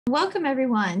Welcome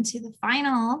everyone to the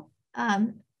final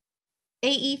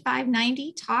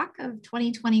AE590 talk of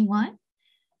 2021.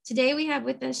 Today we have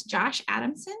with us Josh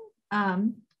Adamson.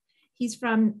 He's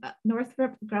from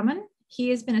Northrop Grumman. He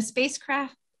has been a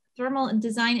spacecraft thermal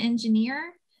design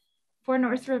engineer for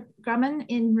Northrop Grumman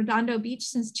in Redondo Beach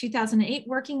since 2008,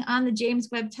 working on the James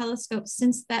Webb Telescope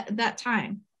since that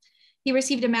time. He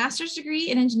received a master's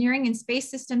degree in engineering and space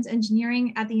systems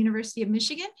engineering at the University of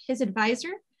Michigan. His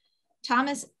advisor,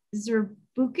 Thomas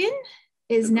Zurbuchen,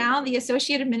 is now the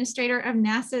Associate Administrator of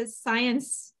NASA's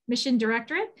Science Mission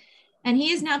Directorate, and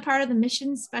he is now part of the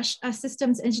Mission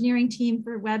Systems Engineering team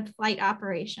for Webb flight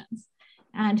operations.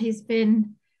 And he's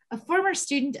been a former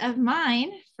student of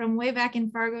mine from way back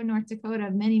in Fargo, North Dakota,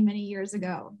 many, many years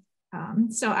ago.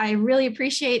 So I really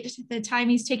appreciate the time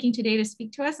he's taking today to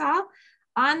speak to us all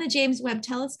on the James Webb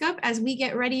Telescope as we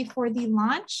get ready for the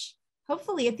launch,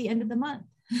 hopefully at the end of the month.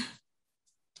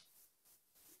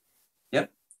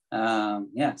 Yep.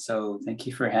 Yeah, so thank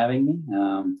you for having me.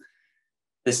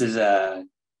 This is,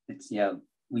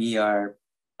 we are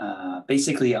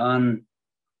basically on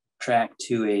track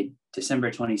to a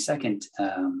December 22nd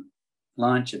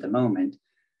launch at the moment,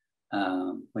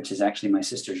 which is actually my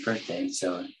sister's birthday.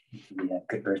 So it can be a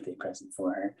good birthday present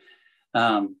for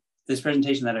her. This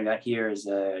presentation that I got here is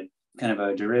a kind of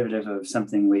a derivative of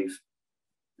something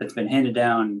that's been handed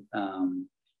down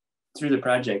through the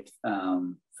project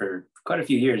for quite a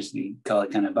few years. We call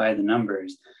it kind of by the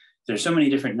numbers. There's so many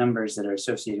different numbers that are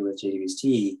associated with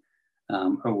JWST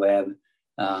or Webb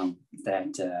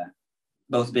that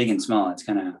both big and small. It's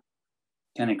kind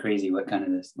of crazy what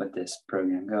this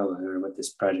program goes or what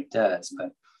this project does.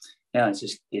 But yeah, let's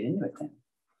just get into it then.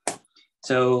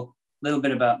 So a little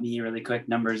bit about me, really quick,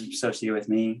 numbers associated with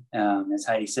me. As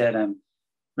Heidi said, I'm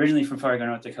originally from Fargo,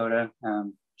 North Dakota.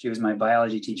 She was my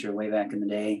biology teacher way back in the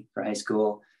day for high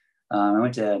school. I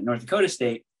went to North Dakota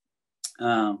State,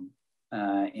 and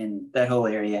that whole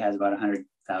area has about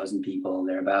 100,000 people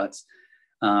thereabouts.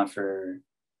 For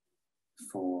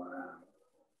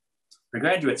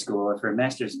graduate school or for a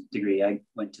master's degree, I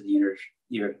went to the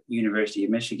University of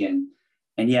Michigan.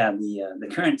 And yeah, the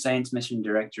current Science Mission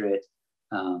Directorate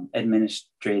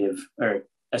administrative or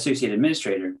associate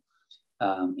administrator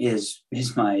is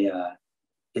my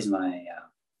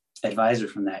advisor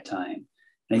from that time.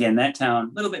 And again, that town,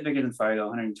 a little bit bigger than Fargo,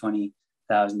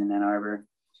 120,000 in Ann Arbor.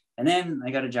 And then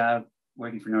I got a job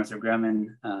working for Northrop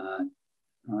Grumman.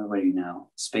 What are you now?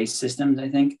 Space Systems, I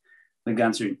think. We've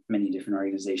gone through many different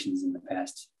organizations in the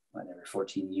past,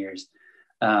 14 years.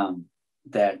 We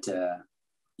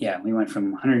went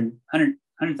from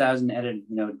 100,000 added,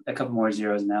 a couple more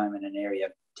zeros. Now I'm in an area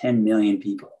of 10 million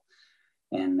people.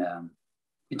 And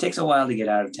it takes a while to get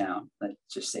out of town. Let's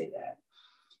just say that.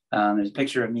 There's a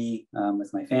picture of me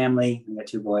with my family. I got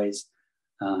two boys,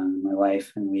 my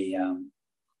wife, and we,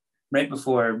 right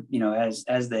before,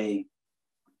 as they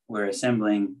were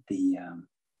assembling the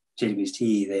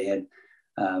JWST, they had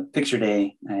picture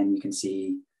day, and you can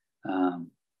see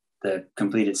the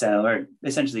completed satellite, or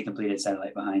essentially completed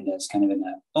satellite behind us, kind of in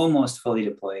an almost fully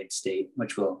deployed state,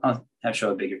 which I'll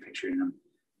show a bigger picture in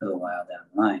a little while down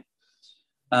the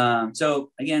line.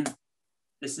 So again,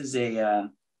 this is a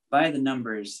by the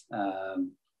numbers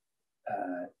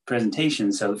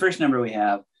presentation. So the first number we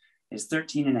have is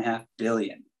 13.5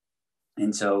 billion.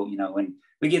 And so, when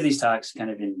we give these talks kind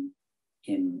of in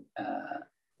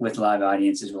with live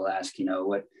audiences, we'll ask,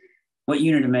 what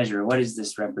unit of measure, what does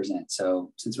this represent?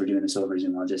 So since we're doing this over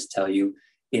Zoom, I'll just tell you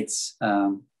it's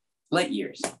light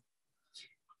years.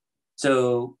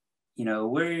 So,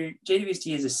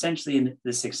 JWST is essentially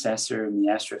the successor in the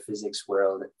astrophysics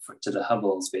world to the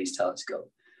Hubble Space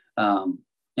Telescope. And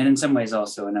in some ways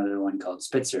also another one called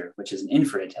Spitzer, which is an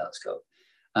infrared telescope.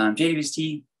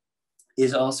 JWST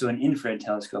is also an infrared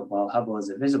telescope, while Hubble is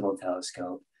a visible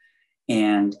telescope.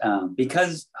 And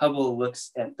because Hubble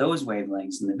looks at those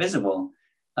wavelengths in the visible,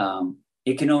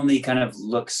 it can only kind of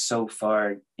look so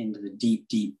far into the deep,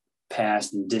 deep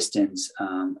past and distance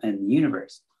in the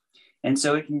universe. And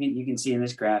so you can see in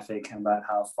this graphic about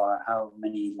how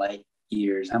many light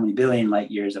years, how many billion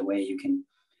light years away you can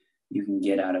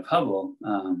get out of Hubble.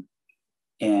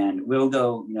 And we'll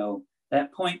go,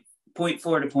 that 0.4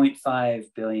 to 0.5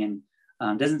 billion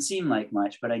doesn't seem like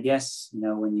much, but I guess,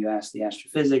 when you ask the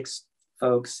astrophysics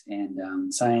folks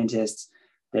and scientists,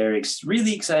 they're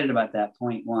really excited about that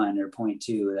 0.1 or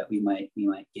 0.2 that we might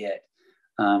get.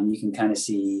 You can kind of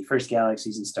see first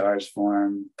galaxies and stars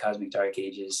form, cosmic dark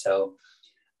ages. So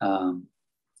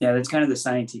yeah, that's kind of the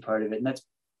sciencey part of it. And that's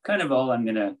kind of all I'm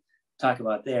going to talk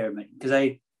about there, but because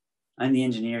I'm the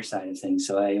engineer side of things,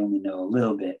 so I only know a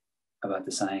little bit about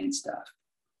the science stuff.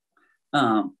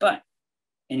 But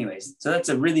anyways, so that's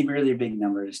a really, really big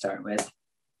number to start with.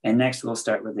 And next we'll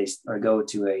start with go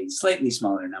to a slightly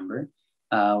smaller number,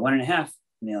 1.5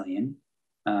 million.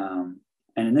 And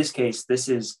in this case, this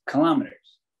is kilometers.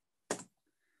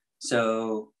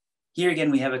 So here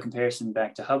again, we have a comparison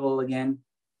back to Hubble again.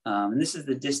 And this is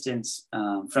the distance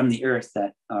from the Earth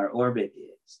that our orbit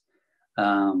is.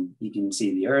 You can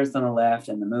see the Earth on the left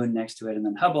and the moon next to it, and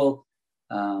then Hubble.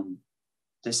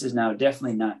 This is now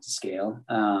definitely not to scale,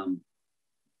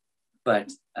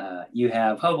 but you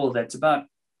have Hubble that's about,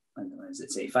 what does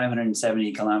it say,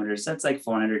 570 kilometers. That's like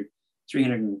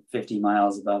 350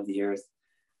 miles above the Earth.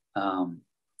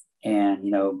 And,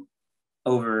 you know,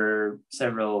 over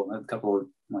a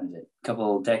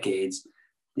couple decades,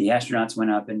 the astronauts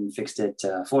went up and fixed it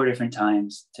 4 different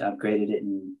times to upgrade it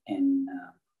and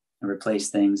replace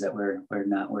things that were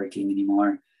not working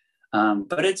anymore.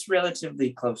 But it's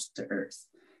relatively close to Earth.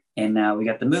 And now we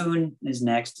got the moon is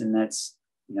next, and that's,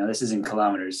 you know, this is in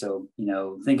kilometers. So, you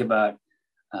know, think about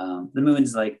the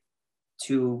moon's like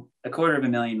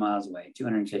 250,000 miles away,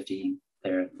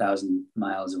 250,000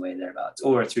 miles away thereabouts,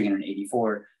 or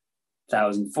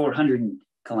 384,400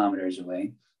 kilometers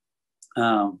away.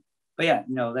 But yeah,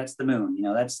 you know, that's the moon. You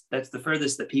know, that's the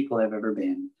furthest that people have ever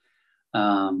been.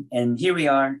 And here we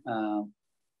are,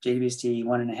 JWST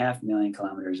 1.5 million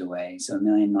kilometers away, so 1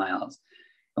 million miles.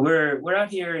 And we're out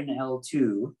here in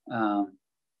L2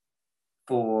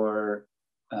 for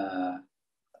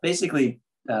basically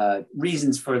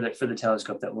reasons for the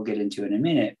telescope that we'll get into in a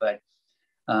minute. But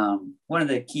one of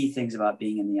the key things about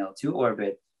being in the L2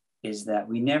 orbit is that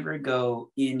we never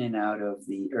go in and out of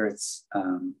the Earth's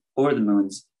or the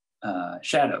moon's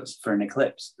shadows for an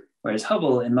eclipse. Whereas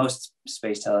Hubble and most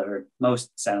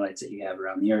most satellites that you have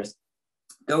around the Earth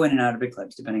go in and out of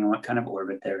eclipse depending on what kind of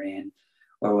orbit they're in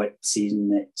or what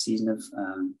season of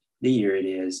the year it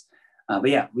is. But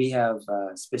yeah, we have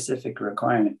a specific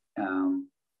requirement on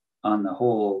the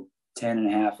whole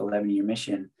 11-year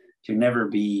mission to never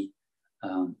be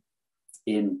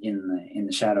in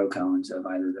the shadow cones of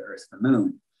either the Earth or the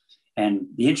moon. And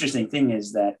the interesting thing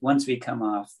is that once we come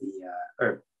off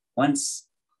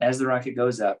as the rocket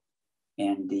goes up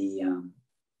and the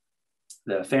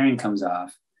fairing comes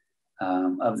off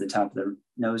of the top of the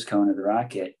nose cone of the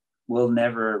rocket, we'll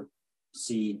never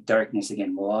see darkness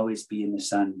again. We'll always be in the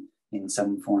sun in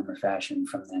some form or fashion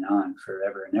from then on,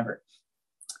 forever and ever.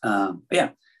 But yeah,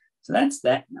 so that's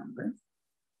that number.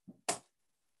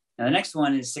 Now the next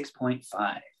one is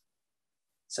 6.5.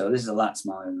 So this is a lot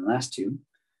smaller than the last two.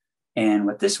 And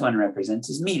what this one represents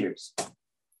is meters.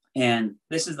 And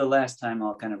this is the last time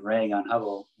I'll kind of rag on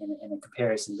Hubble in a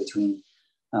comparison between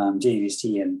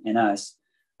JWST and us,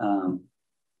 or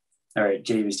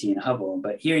JWST and Hubble.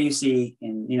 But here you see,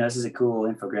 and you know, this is a cool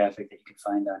infographic that you can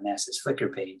find on NASA's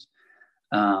Flickr page.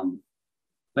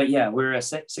 But yeah, we're a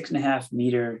 6.5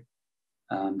 meter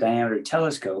diameter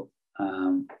telescope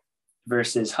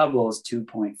versus Hubble's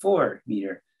 2.4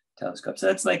 meter telescope. So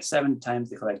that's like 7 times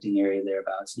the collecting area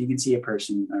thereabouts. You can see a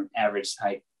person, or average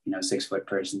height, 6-foot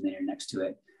person there next to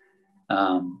it.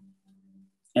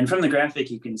 And from the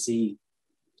graphic, you can see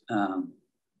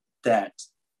that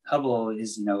Hubble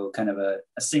is, kind of a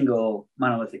single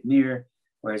monolithic mirror,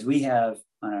 whereas we have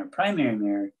on our primary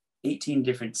mirror 18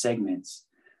 different segments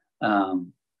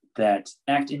that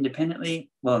act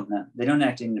independently. Well, no, they don't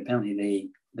act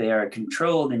independently. They are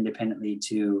controlled independently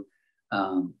to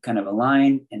kind of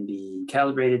align and be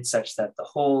calibrated such that the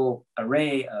whole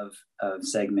array of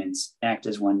segments act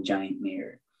as one giant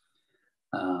mirror.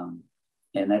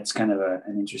 And that's kind of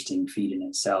an interesting feat in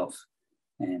itself.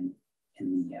 And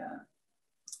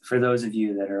for those of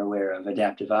you that are aware of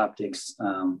adaptive optics,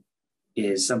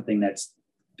 is something that's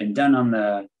been done on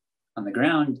the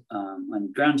ground,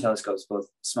 on ground telescopes, both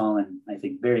small and I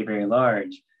think very, very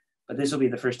large. But this will be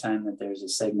the first time that there's a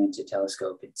segmented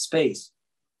telescope in space.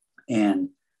 And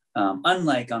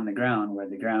unlike on the ground, where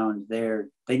the ground there,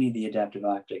 they need the adaptive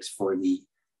optics for the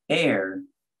air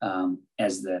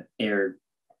as the air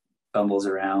bumbles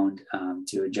around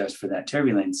to adjust for that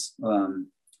turbulence.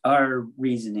 Our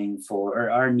reasoning for, or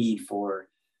our need for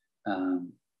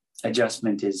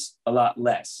adjustment is a lot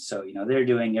less. So, they're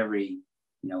doing every,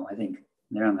 I think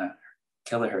they're on the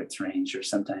kilohertz range, or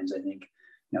sometimes I think,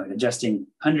 adjusting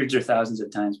hundreds or thousands of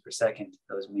times per second,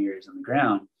 those mirrors on the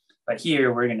ground. But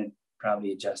here we're going to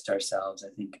probably adjust ourselves, I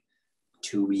think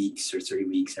 2 weeks or 3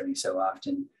 weeks every so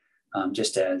often,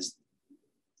 just as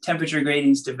temperature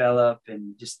gradings develop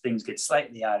and just things get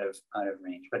slightly out of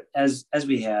range. But as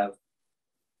we have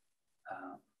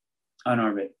on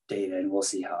orbit data, and we'll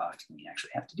see how often we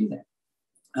actually have to do that.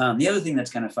 The other thing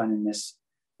that's kind of fun in this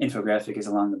infographic is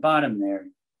along the bottom there,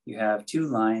 you have two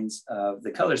lines of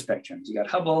the color spectrums. You got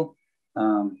Hubble,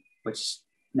 which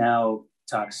now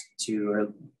talks to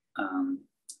or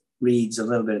reads a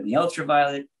little bit in the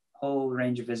ultraviolet, whole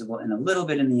range of visible, and a little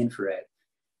bit in the infrared.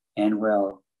 And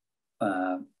Webb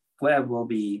will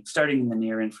be starting in the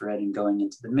near infrared and going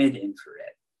into the mid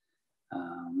infrared.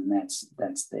 And that's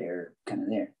there, kind of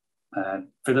there.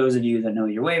 For those of you that know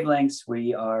your wavelengths,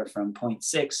 we are from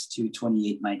 0.6 to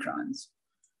 28 microns.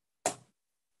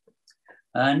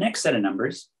 Next set of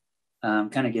numbers,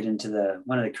 kind of get into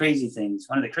one of the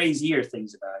crazier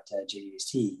things about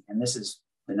JWST, and this is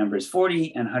the numbers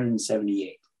 40 and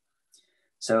 178.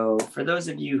 So for those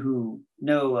of you who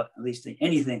know at least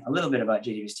anything, a little bit about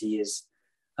JWST is,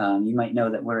 you might know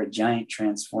that we're a giant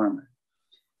transformer.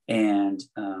 And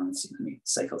let's see, let me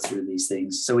cycle through these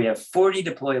things. So we have 40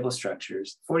 deployable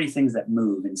structures, 40 things that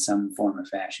move in some form or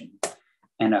fashion,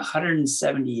 and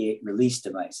 178 release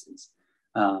devices.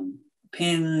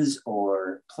 Pins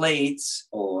or plates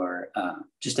or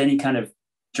just any kind of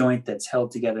joint that's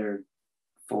held together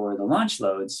for the launch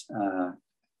loads,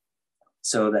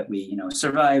 so that we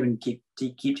survive and keep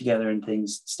together and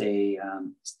things stay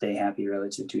happy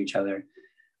relative to each other,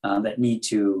 that need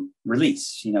to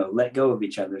release, let go of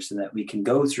each other so that we can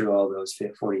go through all those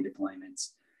 40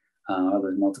 deployments, all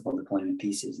those multiple deployment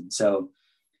pieces. And so,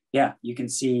 yeah, you can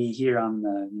see here on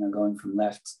the, going from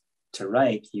left to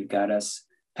right, you've got us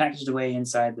packaged away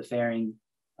inside the fairing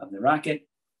of the rocket.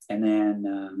 And then,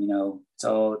 it's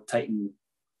all tightly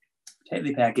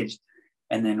packaged.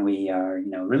 And then we are,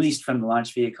 released from the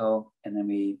launch vehicle. And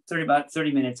then about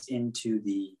 30 minutes into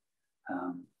the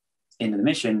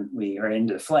mission,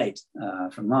 into the flight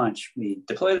from launch, we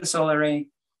deploy the solar array.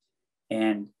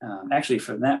 And actually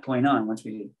from that point on, once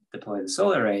we deploy the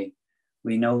solar array,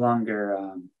 we no longer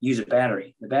use a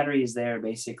battery. The battery is there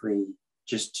basically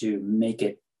just to make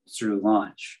it through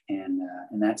launch and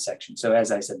in that section. So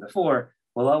as I said before,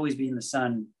 we'll always be in the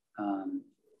sun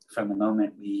from the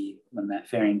moment when that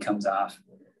fairing comes off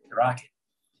the rocket.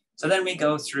 So then we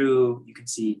go through, you can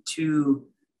see two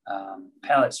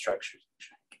pallet structures.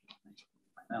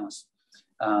 My mouse.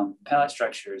 Pallet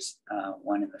structures,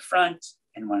 one in the front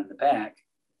and one in the back.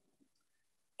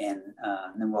 And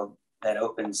then that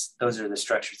opens, those are the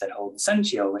structures that hold the sun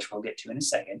shield, which we'll get to in a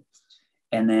second.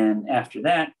 And then after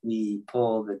that, we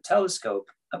pull the telescope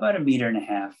about 1.5 meters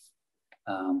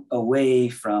away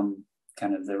from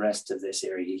kind of the rest of this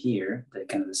area here, the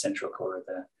kind of the central core of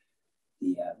the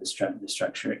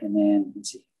structure. And then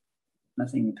let's see,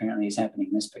 nothing apparently is happening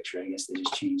in this picture. I guess they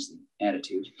just changed the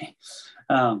attitude.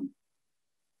 Then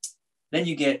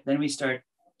we start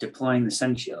deploying the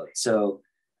sun shield. So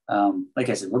like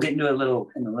I said, we'll get into in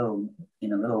a little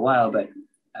while, but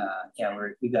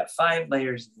we've got 5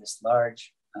 layers of this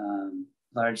large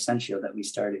sun shield that we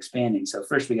start expanding. So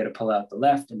first we got to pull out the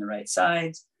left and the right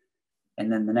sides. And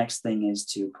then the next thing is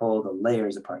to pull the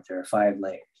layers apart. There are 5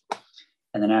 layers.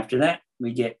 And then after that,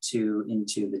 we get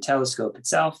into the telescope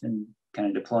itself and kind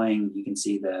of deploying. You can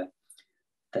see the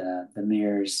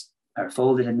mirrors are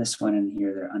folded in this one, and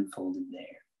here they're unfolded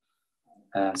there.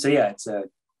 So yeah, it's a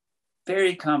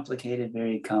very complicated,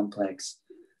 very complex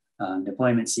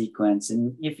deployment sequence.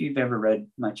 And if you've ever read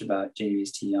much about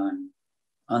JWST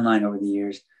online over the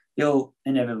years, you'll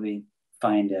inevitably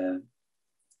find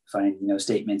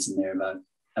statements in there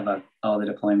about all the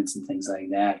deployments and things like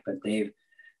that. But they've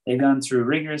gone through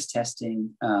rigorous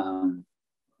testing,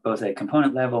 both at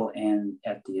component level and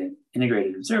at the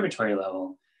integrated observatory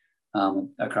level,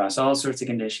 across all sorts of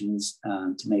conditions,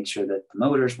 to make sure that the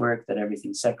motors work, that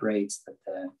everything separates, that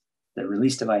the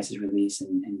release devices release,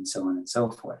 and so on and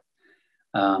so forth.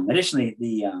 Additionally,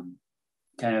 the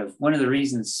kind of one of the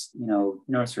reasons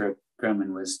Northrop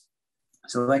Grumman was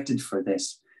selected for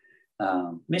this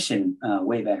mission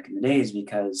way back in the day is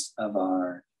because of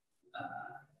our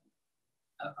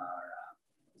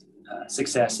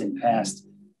success in past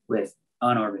with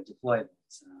on-orbit deployments.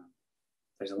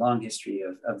 There's a long history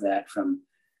of that from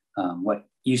what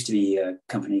used to be a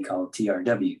company called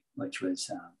TRW, which was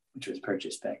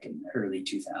purchased back in the early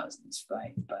 2000s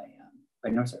by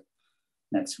Northrop.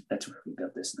 That's where we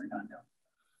built this in Redondo.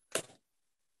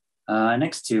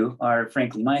 Next two are,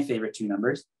 frankly, my favorite two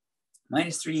numbers,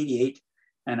 -388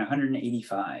 and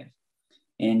 185.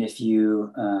 And if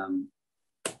you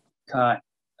caught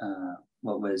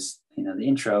what was the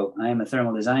intro, I am a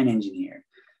thermal design engineer.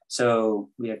 So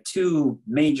we have two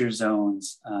major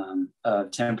zones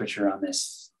of temperature on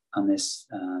this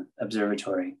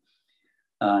observatory.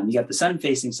 You got the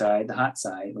sun-facing side, the hot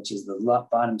side, which is the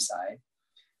bottom side.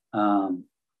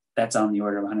 That's on the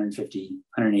order of 150,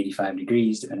 185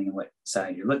 degrees, depending on what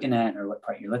side you're looking at or what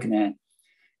part you're looking at.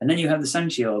 And then you have the sun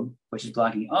shield, which is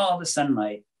blocking all the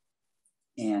sunlight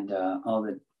and all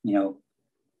the,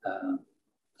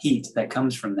 heat that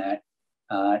comes from that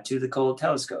to the cold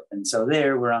telescope. And so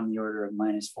there we're on the order of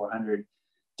minus 400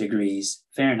 degrees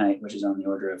Fahrenheit, which is on the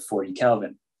order of 40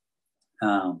 Kelvin.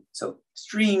 So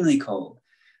extremely cold.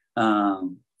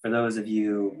 For those of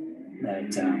you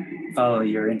that follow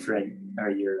your infrared or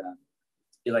your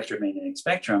electromagnetic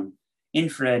spectrum,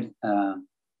 infrared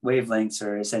wavelengths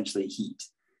are essentially heat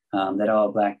that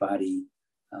all black body,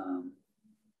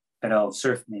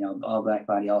 all black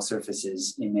body, all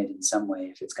surfaces emit in some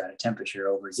way if it's got a temperature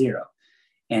over 0.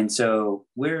 And so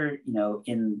we're,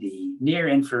 in the near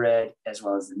infrared as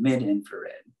well as the mid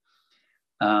infrared.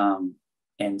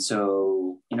 And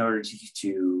so in order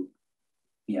to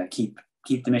keep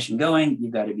the mission going,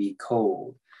 you've got to be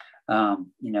cold.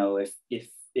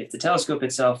 If the telescope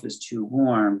itself is too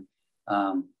warm,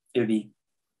 it would be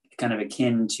kind of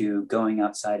akin to going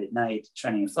outside at night,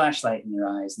 shining a flashlight in your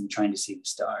eyes and trying to see the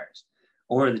stars.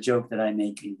 Or the joke that I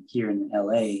make here in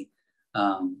LA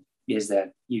is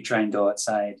that you try and go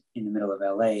outside in the middle of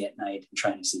LA at night and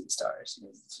trying to see the stars.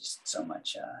 It's just so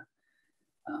much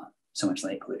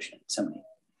light pollution, so many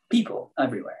people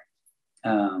everywhere.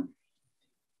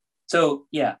 So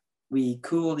yeah, we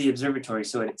cool the observatory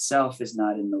so it itself is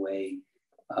not in the way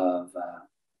of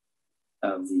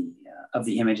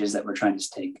the images that we're trying to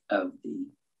take of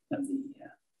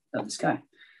the sky.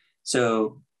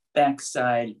 So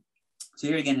backside. So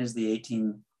here again is the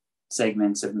 18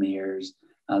 segments of mirrors.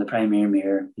 The primary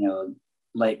mirror,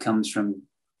 light comes from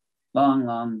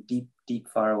long, deep,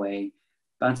 far away,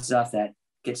 bounces off that,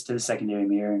 gets to the secondary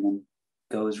mirror, and then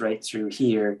goes right through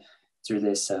here, through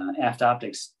this aft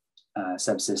optics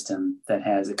subsystem that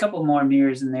has a couple more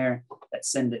mirrors in there that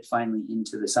send it finally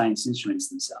into the science instruments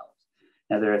themselves.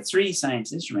 Now there are 3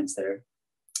 science instruments there.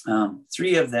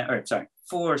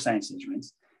 4 science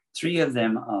instruments. 3 of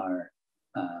them are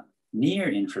near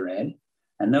infrared,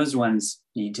 and those ones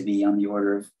need to be on the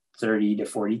order of 30 to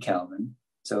 40 Kelvin,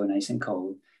 so nice and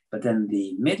cold. But then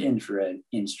the mid-infrared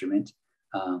instrument,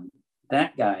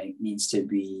 that guy needs to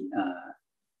be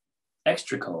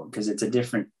extra cold because it's a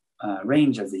different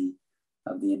range of the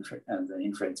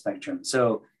infrared spectrum.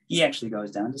 So he actually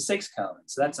goes down to 6 Kelvin.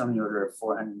 So that's on the order of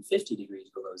 450 degrees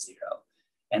below 0,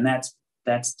 and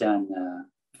that's done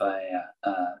by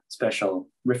a special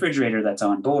refrigerator that's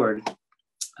on board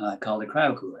called a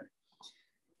cryocooler.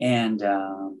 And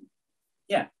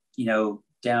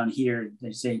down here,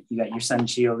 they say you got your sun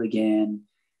shield again.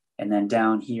 And then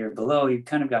down here below, you've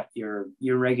kind of got your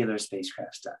regular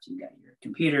spacecraft stuff. You got your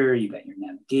computer, you got your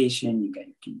navigation, you got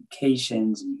your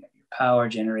communications, and you got your power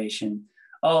generation,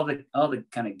 all the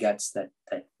kind of guts that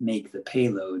make the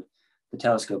payload, the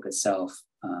telescope itself,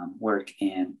 work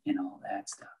and all that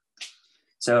stuff.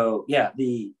 So yeah,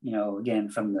 again,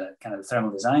 from the kind of the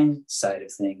thermal design side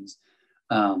of things,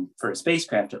 for a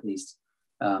spacecraft at least,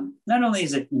 not only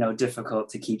is it difficult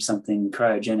to keep something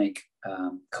cryogenic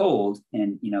cold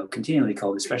and continually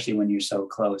cold, especially when you're so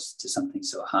close to something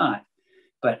so hot,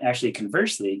 but actually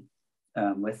conversely,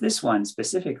 with this one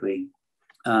specifically,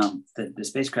 the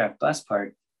spacecraft bus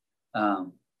part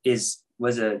was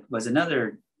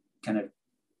another kind of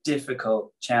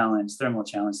difficult thermal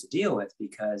challenge to deal with,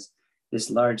 because this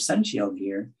large sun shield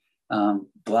here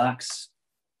blocks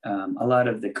a lot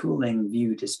of the cooling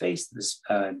view to space this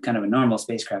kind of a normal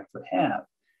spacecraft would have.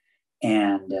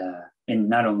 And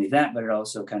not only that, but it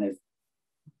also kind of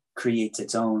creates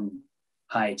its own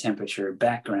high temperature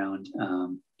background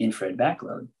infrared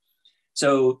backload.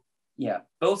 So yeah,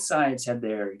 both sides have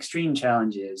their extreme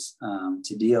challenges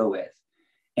to deal with.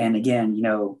 And again,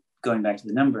 going back to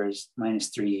the numbers, minus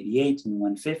 388 and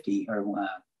 150 or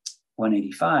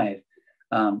 185,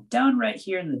 down right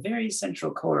here in the very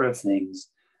central core of things,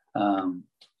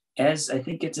 as I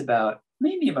think it's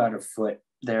maybe about a foot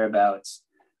thereabouts,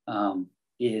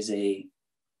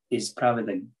 is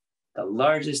probably the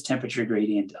largest temperature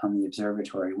gradient on the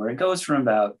observatory, where it goes from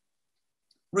about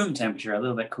room temperature, a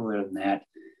little bit cooler than that,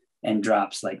 and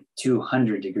drops like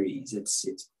 200 degrees.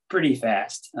 It's pretty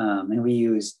fast. And we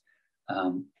use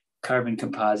carbon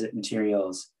composite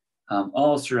materials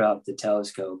all throughout the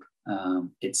telescope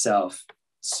itself,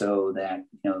 so that,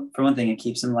 for one thing, it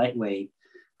keeps them lightweight,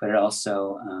 but it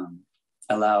also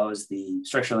allows the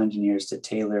structural engineers to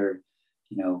tailor,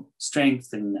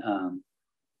 strength and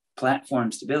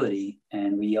platform stability,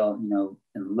 and we all,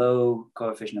 in low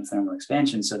coefficient of thermal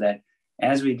expansion, so that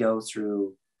as we go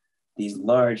through these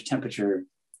large temperature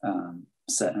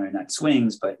not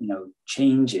swings, but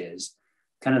changes,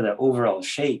 kind of the overall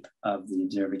shape of the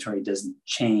observatory doesn't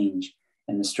change,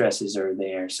 and the stresses are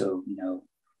there. So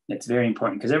it's very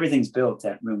important because everything's built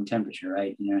at room temperature,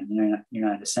 right? You're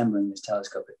not assembling this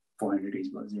telescope at 400 degrees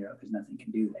below zero because nothing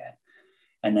can do that.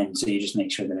 And then so you just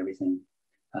make sure that everything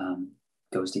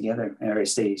goes together, or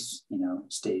stays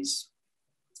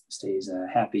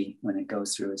happy when it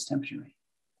goes through its temperature rate.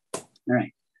 All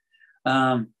right.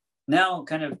 Now,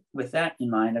 kind of with that in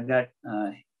mind, I've got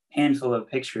a handful of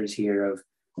pictures here of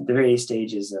the various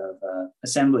stages of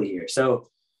assembly here. So,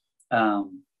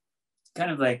 kind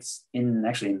of like in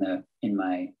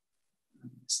my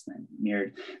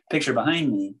mirrored picture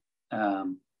behind me,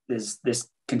 is this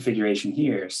configuration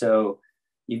here. So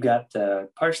you've got the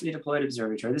partially deployed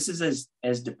observatory. This is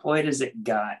as deployed as it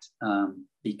got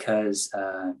because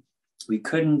we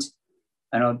couldn't,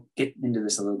 and I'll get into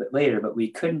this a little bit later, but we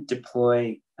couldn't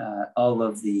deploy all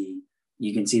of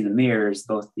you can see the mirrors,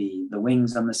 both the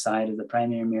wings on the side of the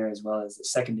primary mirror as well as the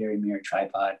secondary mirror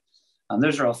tripod.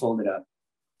 Those are all folded up.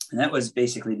 And that was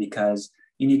basically because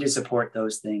you need to support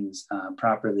those things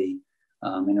properly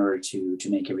in order to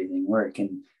make everything work.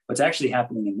 And what's actually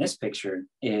happening in this picture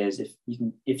is, if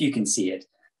you can see it,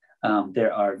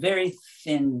 there are very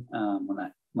thin,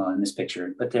 in this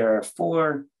picture, but there are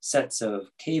 4 sets of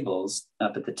cables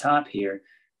up at the top here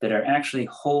that are actually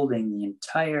holding the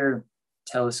entire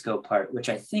telescope part, which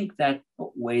I think that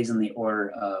weighs in the order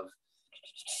of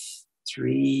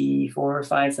 3,000, 4,000, or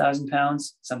 5,000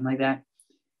 pounds, something like that.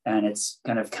 And it's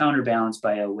kind of counterbalanced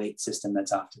by a weight system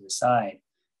that's off to the side.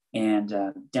 And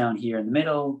down here in the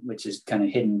middle, which is kind of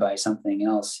hidden by something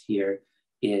else here,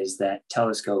 is that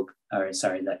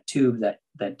that tube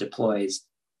that deploys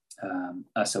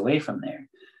us away from there.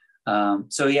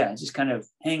 So yeah, it's just kind of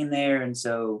hanging there. And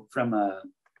so from a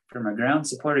ground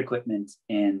support equipment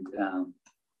and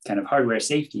kind of hardware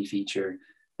safety feature,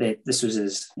 that this was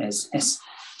as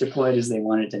deployed as they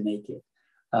wanted to make it.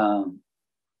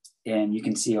 And you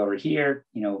can see over here,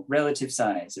 relative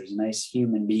size. There's a nice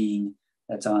human being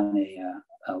that's on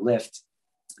a lift,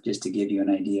 just to give you an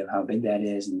idea of how big that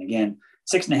is. And again,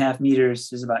 6.5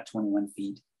 meters is about 21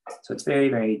 feet. So it's very,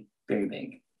 very, very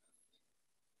big.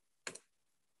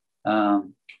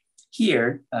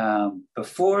 Here,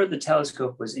 before the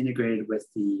telescope was integrated with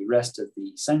the rest of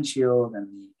the sun shield and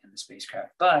the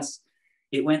spacecraft bus,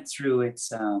 it went through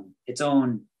its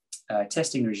own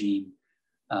testing regime.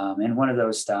 And one of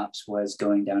those stops was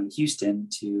going down to Houston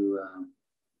to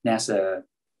NASA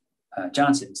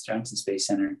Johnson Space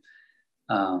Center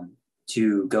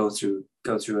to go through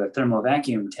a thermal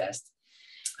vacuum test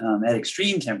at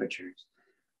extreme temperatures.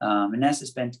 And NASA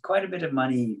spent quite a bit of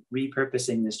money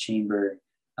repurposing this chamber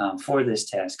for this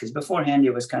test, because beforehand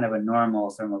it was kind of a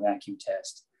normal thermal vacuum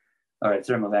test, or a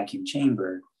thermal vacuum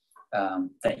chamber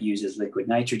that uses liquid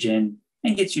nitrogen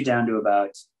and gets you down to about,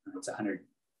 it's 100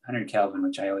 Kelvin,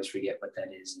 which I always forget what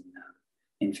that is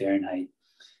in Fahrenheit.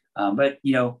 But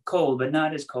cold, but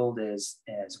not as cold as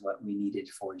what we needed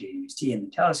for JWST in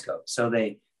the telescope. So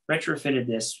they retrofitted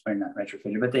this, or not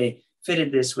retrofitted, but they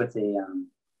fitted this with the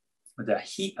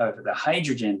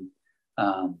hydrogen,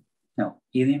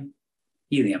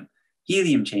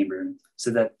 helium chamber,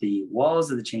 so that the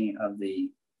walls of the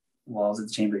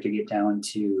chamber could get down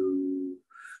to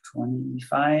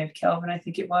 25 Kelvin, I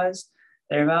think it was,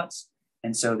 thereabouts.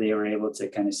 And so they were able to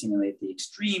kind of simulate the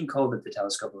extreme cold that the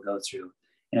telescope will go through.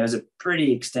 And it was a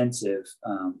pretty extensive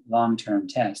long-term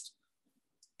test.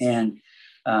 And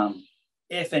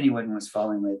if anyone was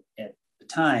following it at the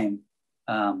time,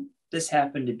 this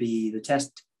happened to be the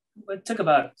test. It took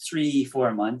about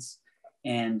 3-4 months.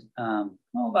 And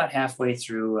about halfway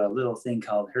through, a little thing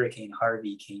called Hurricane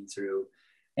Harvey came through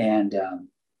and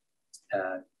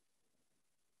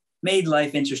made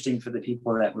life interesting for the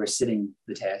people that were sitting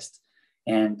the test.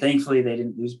 And thankfully, they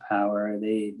didn't lose power.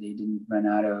 They didn't run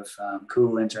out of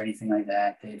coolant or anything like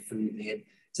that. They had food.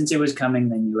 Since it was coming,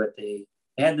 they knew what they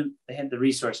had the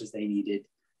resources they needed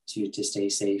to stay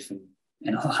safe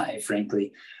and alive,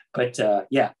 frankly. But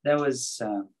yeah, that was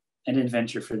an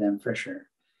adventure for them for sure.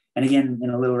 And again, in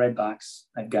a little red box,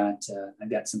 I've got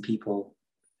some people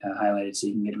highlighted so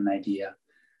you can get an idea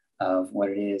of what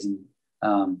it is. And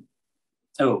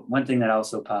one thing that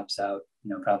also pops out,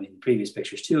 probably in the previous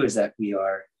pictures too, is that we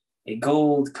are a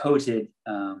gold-coated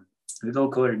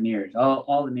mirrors.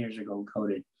 All the mirrors are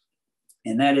gold-coated,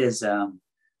 and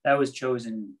that was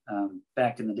chosen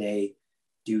back in the day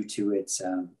due to its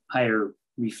higher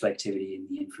reflectivity in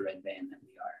the infrared band that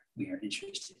we are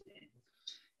interested in.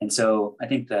 And so I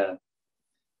think the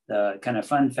kind of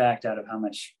fun fact out of how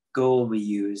much gold we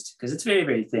used, because it's very,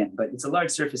 very thin, but it's a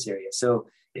large surface area. So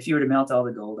if you were to melt all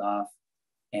the gold off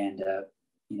and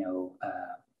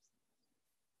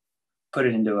put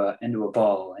it into a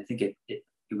ball, I think it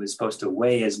was supposed to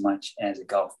weigh as much as a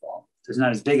golf ball. So it's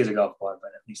not as big as a golf ball, but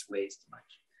at least weighs as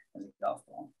much as a golf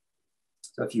ball.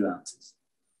 So a few ounces.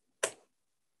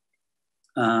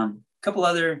 Couple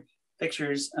other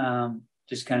pictures,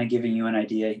 just kind of giving you an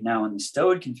idea now in the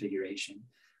stowed configuration.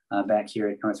 Back here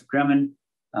at Northrop Grumman,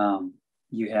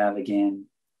 you have, again,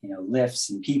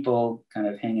 lifts and people kind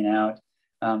of hanging out.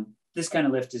 This kind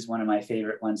of lift is one of my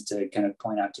favorite ones to kind of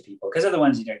point out to people, because other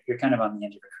ones, you're kind of on the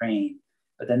end of a crane,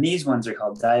 but then these ones are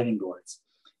called diving boards,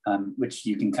 which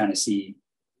you can kind of see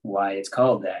why it's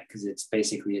called that, because it's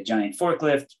basically a giant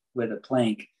forklift with a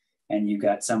plank, and you've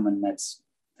got someone that's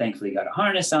thankfully got a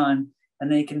harness on,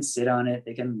 and they can sit on it,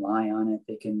 they can lie on it,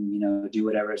 they can, do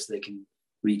whatever, so they can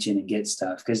reach in and get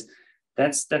stuff. Because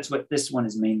that's what this one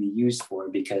is mainly used for,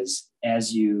 because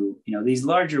as these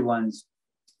larger ones,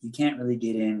 you can't really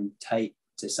get in tight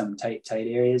to some tight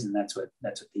areas, and that's what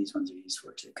these ones are used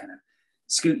for, to kind of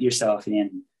scoot yourself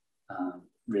in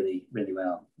really, really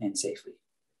well and safely.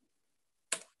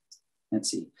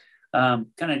 Let's see, kind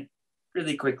of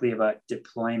really quickly about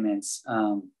deployments.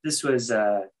 This was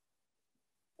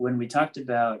when we talked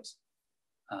about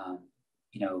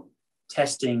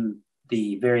testing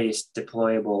the various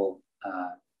deployable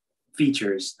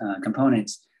features,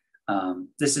 components.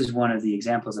 This is one of the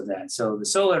examples of that. So the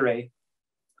solar array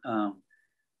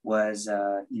was,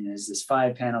 is this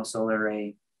 5-panel solar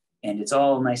array, and it's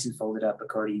all nice and folded up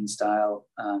accordion style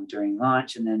during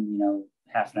launch. And then,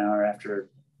 half an hour after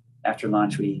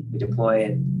launch, we deploy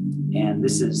it. And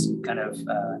this is kind of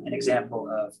an example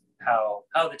of how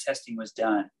the testing was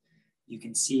done. You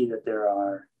can see that there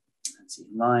are,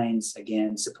 lines,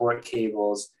 again, support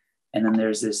cables, and then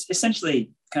there's this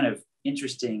essentially kind of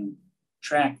interesting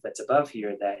track that's above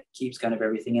here that keeps kind of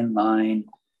everything in line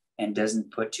and doesn't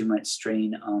put too much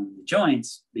strain on the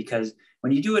joints, because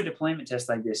when you do a deployment test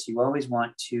like this, you always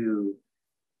want to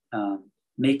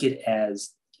make it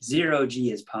as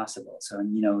 0G as possible. So,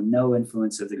 no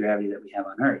influence of the gravity that we have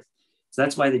on Earth. So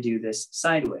that's why they do this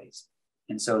sideways.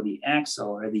 And so the axle,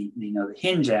 or the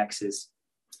hinge axis,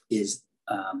 is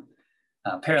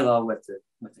parallel with the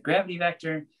gravity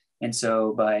vector. And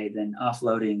so by then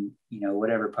offloading,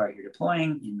 whatever part you're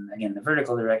deploying in, again, the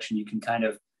vertical direction, you can kind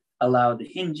of allow the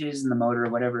hinges and the motor,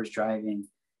 whatever is driving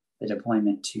the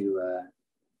deployment, to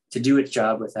do its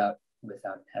job without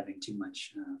having too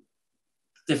much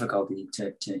difficulty,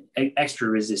 to extra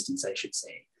resistance, I should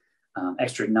say,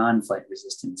 extra non-flight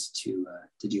resistance to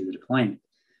do the deployment.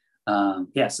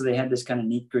 So they had this kind of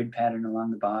neat grid pattern along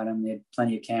the bottom. They had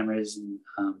plenty of cameras and,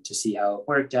 to see how it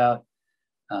worked out.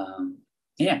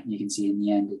 You can see in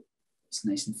the end, it's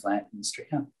nice and flat and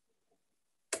straight up.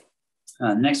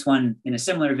 The next one, in a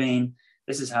similar vein,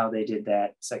 this is how they did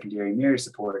that secondary mirror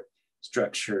support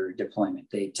structure deployment.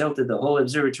 They tilted the whole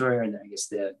observatory, or I guess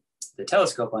the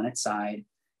telescope, on its side.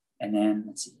 And then,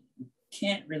 let's see, you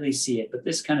can't really see it, but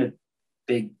this kind of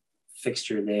big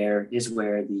fixture there is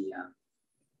where the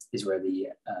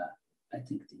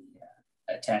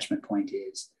attachment point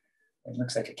is. It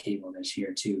looks like a cable that's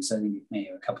here too. So I think it may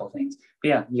have a couple of things. But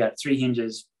yeah, you got 3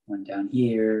 hinges, one down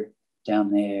here,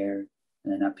 down there,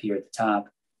 and then up here at the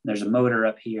top. There's a motor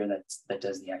up here that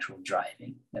does the actual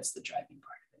driving. That's the driving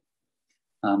part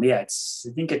of it. It's,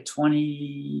 I think, a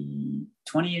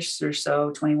 20-ish or so,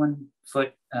 21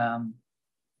 foot arm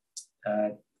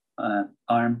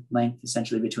length,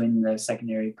 essentially, between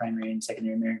the primary and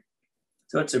secondary mirror.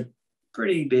 So it's a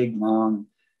pretty big, long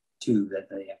tube that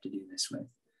they have to do this with.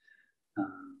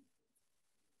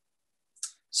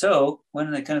 So one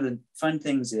of the kind of the fun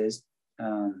things is,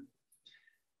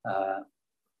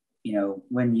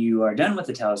 when you are done with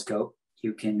the telescope,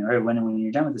 you can, or when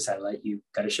you're done with the satellite, you've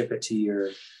got to ship it to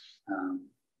your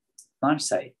launch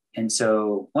site. And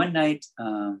so one night,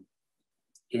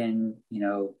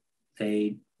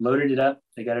 they loaded it up,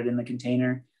 they got it in the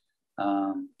container,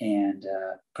 and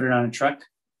put it on a truck.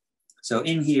 So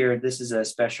in here, this is a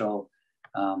special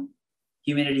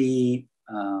humidity,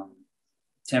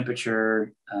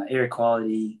 temperature, air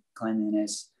quality,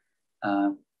 cleanliness,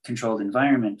 controlled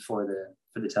environment for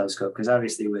the telescope. Because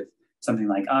obviously with something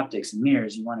like optics and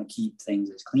mirrors, you want to keep things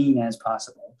as clean as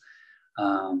possible.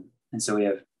 And so we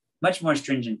have much more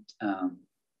stringent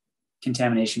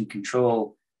contamination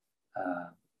control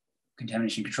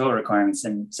requirements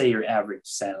than, say, your average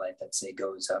satellite that, say,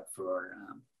 goes up for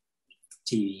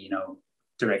TV,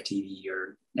 direct TV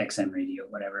or XM radio,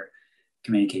 whatever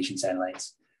communication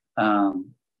satellites.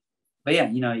 But yeah,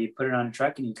 you put it on a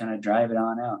truck and you kind of drive it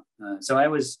on out. So I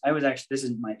was actually, this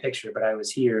isn't my picture, but I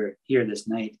was here this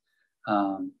night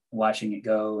watching it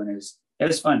go, and it was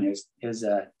fun. It was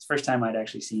the first time I'd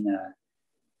actually seen a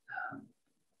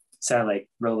satellite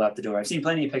roll out the door. I've seen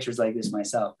plenty of pictures like this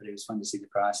myself, but it was fun to see the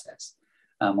process.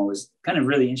 what was kind of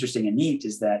really interesting and neat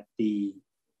is that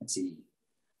let's see,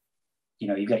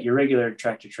 you've got your regular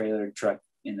tractor trailer truck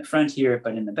in the front here,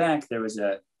 but in the back, there was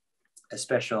a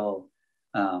special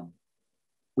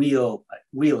wheel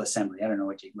assembly. I don't know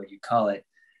what you call it,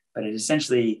 but it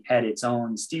essentially had its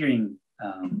own steering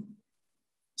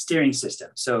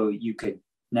system. So you could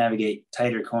navigate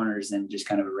tighter corners than just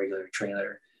kind of a regular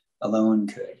trailer alone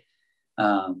could.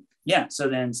 So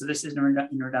this is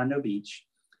in Redondo Beach.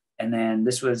 And then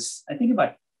this was, I think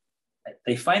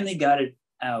they finally got it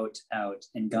out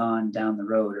and gone down the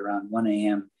road around 1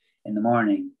 a.m. in the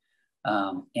morning.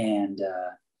 And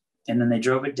then they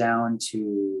drove it down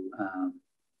to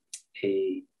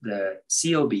the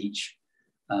Seal Beach,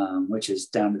 which is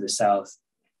down to the south.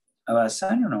 So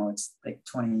I don't know, it's like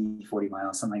 20, 40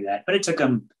 miles, something like that. But it took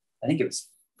them, I think it was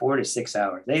 4 to 6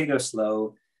 hours. They had to go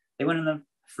slow. They went on the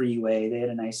freeway. They had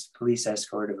a nice police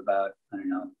escort of about,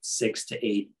 6 to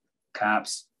 8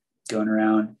 cops going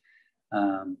around.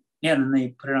 And then they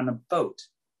put it on a boat.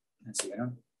 Let's see,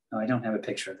 I don't have a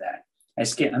picture of that.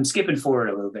 I'm skipping forward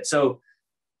a little bit. So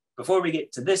before we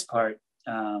get to this part,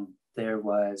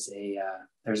 there's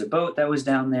a boat that was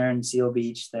down there in Seal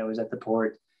Beach that was at the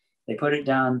port. They put it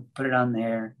on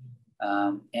there,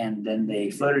 and then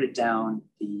they floated it down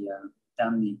the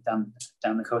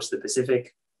coast of the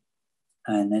Pacific,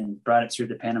 and then brought it through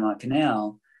the Panama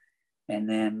Canal, and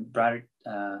then brought it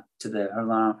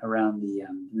around the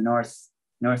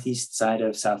northeast side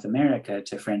of South America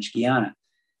to French Guiana,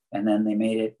 and then they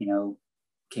made it,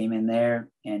 came in there,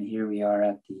 and here we are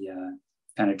at the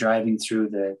kind of driving through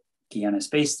the Guiana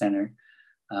Space Center,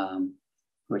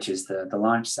 which is the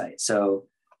launch site. So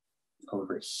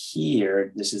over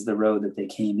here, this is the road that they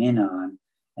came in on,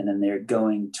 and then they're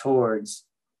going towards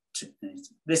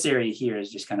this area here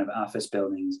is just kind of office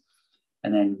buildings,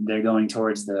 and then they're going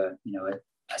towards the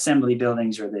assembly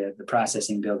buildings or the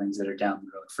processing buildings that are down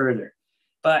the road further.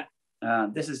 But I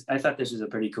thought this was a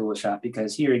pretty cool shot,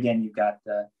 because here again you've got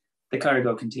the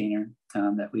cargo container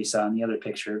that we saw in the other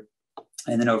picture,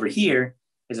 and then over here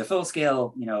is a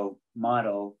full-scale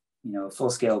model,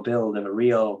 full-scale build of a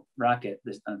real rocket,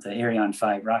 the Ariane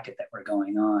 5 rocket that we're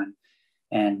going on.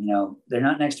 And, they're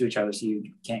not next to each other, so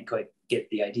you can't quite get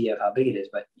the idea of how big it is,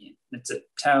 but it's a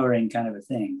towering kind of a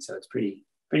thing. So it's pretty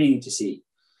neat to see.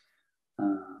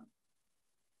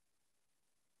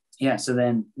 So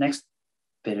then next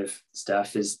bit of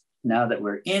stuff is, now that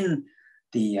we're in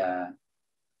the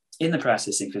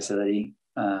processing facility,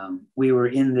 we were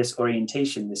in this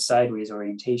sideways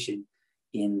orientation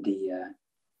in the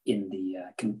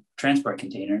transport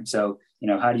container. So,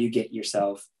 how do you get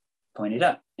yourself pointed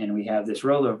up? And we have this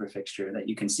rollover fixture that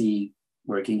you can see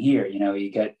working here.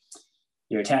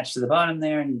 You're attached to the bottom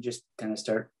there, and you just kind of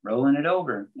start rolling it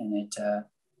over, and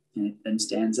it then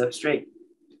stands up straight.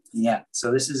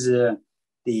 So this is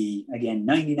the, again,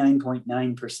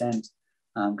 99.9%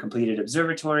 completed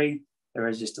observatory. There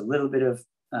was just a little bit of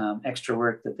extra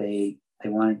work that they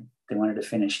wanted to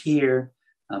finish here.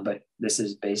 But this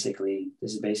is basically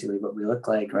what we look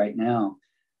like right now.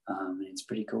 And it's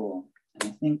pretty cool.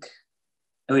 And I think,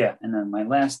 and then my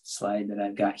last slide that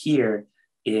I've got here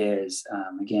is,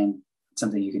 again,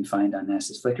 something you can find on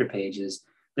NASA's Flickr pages.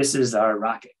 This is our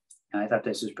rocket. And I thought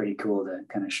this was pretty cool to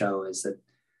kind of show, is that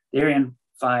the Ariane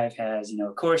 5 has,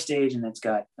 a core stage, and it's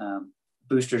got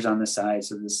boosters on the side.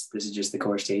 So this is just the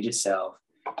core stage itself.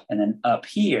 And then up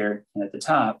here at the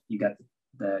top, you got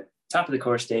the top of the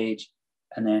core stage,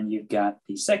 and then you've got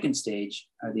the second stage,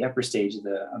 or the upper stage of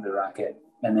the rocket.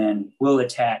 And then we'll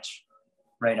attach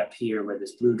right up here where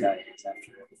this blue guy is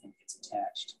after everything gets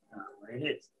attached, where it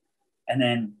is. And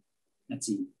then, let's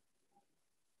see.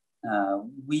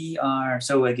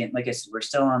 So again, like I said, we're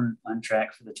still on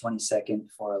track for the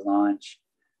 22nd for a launch.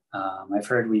 I've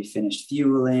heard we finished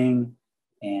fueling,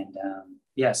 and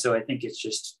so I think it's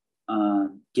just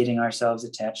getting ourselves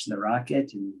attached to the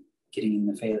rocket and getting in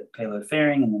the payload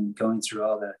fairing, and then going through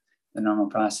all the normal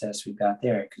process we've got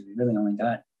there, because we really only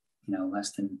got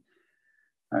less than,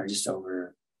 or just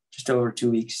over 2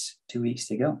 weeks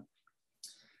to go.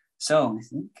 So I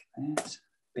think that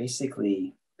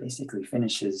basically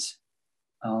finishes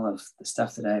all of the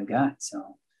stuff that I've got.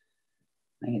 So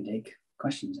I can take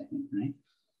questions, I think, right?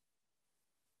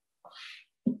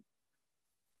 Thank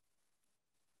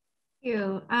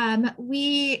you.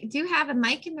 We do have a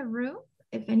mic in the room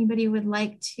if anybody would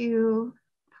like to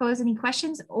pose any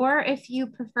questions, or if you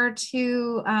prefer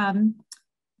to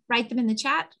write them in the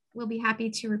chat, we'll be happy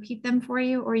to repeat them for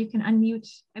you, or you can unmute,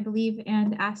 I believe,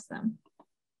 and ask them.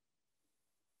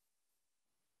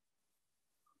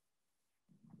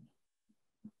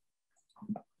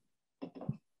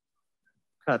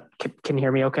 Can you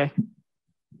hear me okay?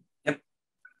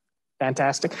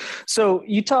 Fantastic. So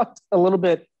you talked a little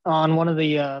bit on one of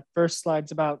the first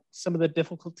slides about some of the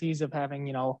difficulties of having,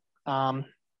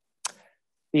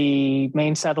 the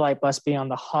main satellite bus being on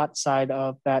the hot side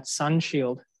of that sun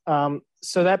shield.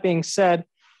 So that being said,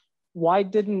 why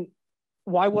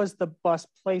was the bus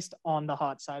placed on the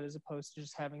hot side as opposed to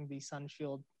just having the sun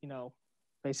shield,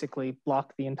 basically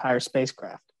block the entire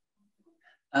spacecraft?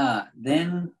 I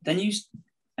had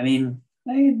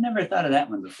never thought of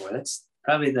that one before. That's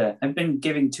probably I've been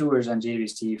giving tours on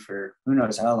JWST for who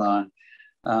knows how long,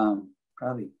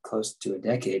 probably close to a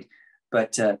decade.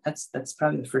 But that's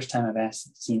probably the first time I've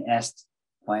asked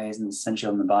why isn't the sun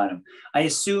shield on the bottom. I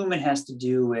assume it has to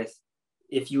do with,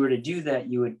 if you were to do that,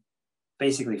 you would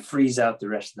basically freeze out the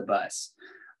rest of the bus.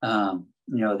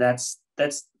 That's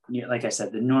like I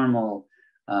said, the normal.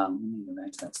 Let me go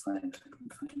back to that slide.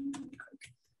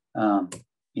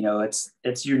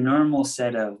 It's your normal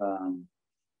set of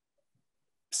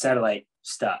satellite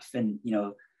stuff, and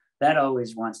that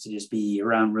always wants to just be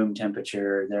around room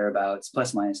temperature, thereabouts,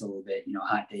 plus minus a little bit.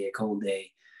 Hot day, a cold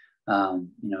day.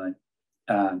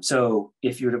 So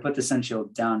if you were to put the sun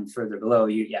shield down further below,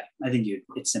 I think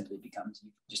it simply becomes,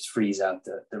 you just freeze out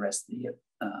the rest of the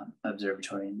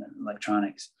observatory and the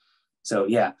electronics. So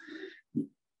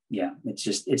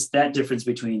it's that difference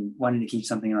between wanting to keep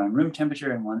something around room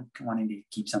temperature and wanting to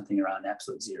keep something around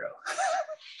absolute zero.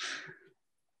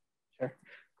 Sure.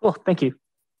 Cool. Thank you.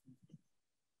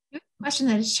 Question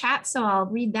in the chat, so I'll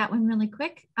read that one really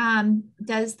quick.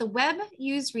 Does the Webb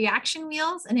use reaction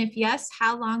wheels? And if yes,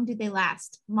 how long do they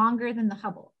last? Longer than the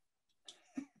Hubble?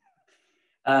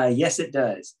 Yes, it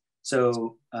does.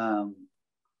 So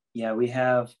we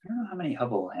have, I don't know how many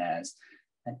Hubble has.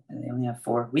 They only have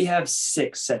 4. We have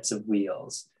 6 sets of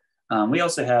wheels. We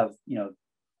also have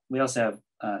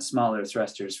smaller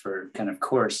thrusters for kind of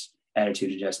coarse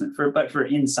attitude adjustment. But for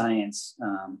in science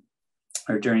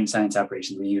or during science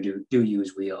operations, we do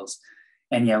use wheels.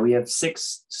 And we have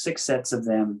six sets of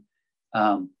them.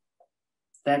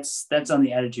 That's on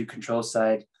the attitude control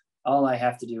side. All I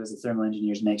have to do as a thermal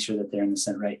engineer is make sure that they're in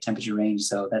the right temperature range.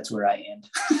 So that's where I end.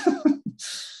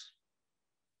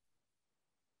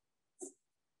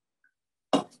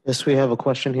 Yes, we have a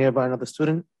question here by another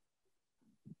student.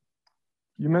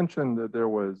 You mentioned that there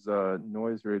was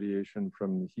noise radiation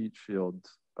from the heat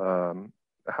shields.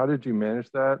 How did you manage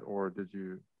that, or did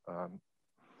you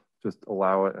just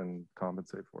allow it and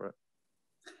compensate for it?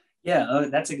 Yeah,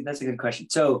 that's a good question.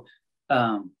 So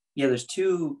there's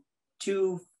two.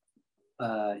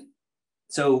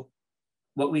 So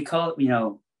what we call it,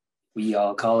 we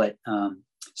all call it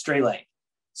stray light.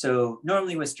 So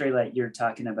normally with stray light, you're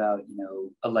talking about,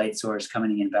 a light source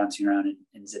coming in, bouncing around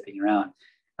and zipping around.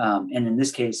 And in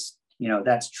this case,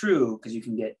 that's true because you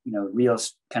can get, real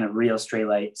stray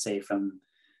light, say from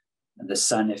the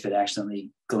sun, if it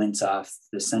accidentally glints off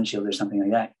the sun shield or something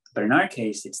like that. But in our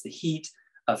case, it's the heat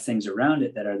of things around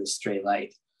it that are the stray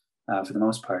light for the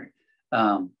most part.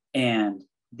 And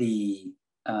we've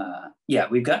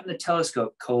gotten the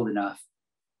telescope cold enough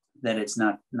that it's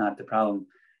not the problem.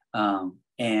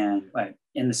 And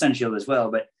in the sun shield as well,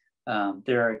 but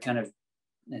there are kind of,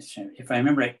 if I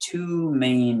remember right, 2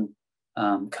 main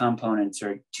components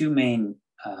or 2 main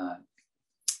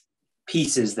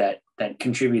pieces that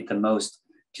contribute the most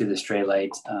to the stray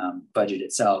light budget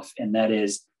itself, and that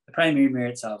is the primary mirror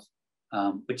itself,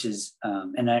 which is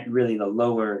and that really the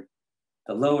lower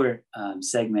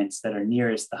segments that are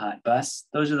nearest the hot bus.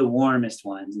 Those are the warmest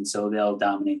ones, and so they'll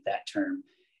dominate that term.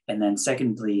 And then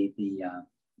secondly,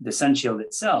 the sun shield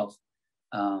itself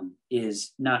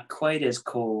is not quite as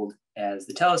cold as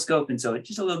the telescope, and so it's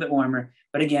just a little bit warmer.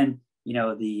 But again,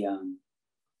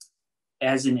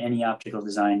 as in any optical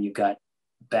design, you've got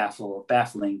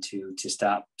baffling to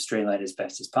stop stray light as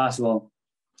best as possible.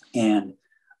 And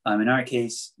in our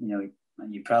case, you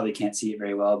probably can't see it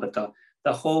very well, but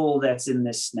the hole that's in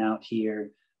this snout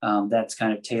here, that's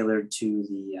kind of tailored to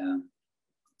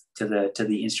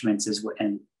the instruments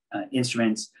and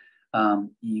instruments.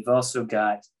 You've also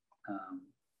got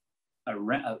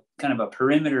a kind of a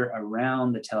perimeter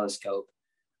around the telescope.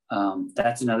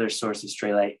 That's another source of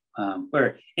stray light.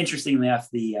 Where interestingly enough,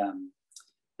 the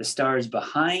stars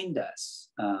behind us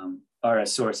are a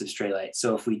source of stray light.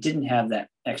 So if we didn't have that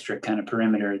extra kind of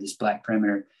perimeter, this black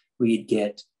perimeter, we'd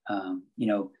get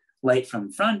light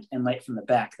from front and light from the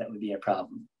back. That would be a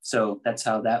problem. So that's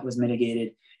how that was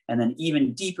mitigated. And then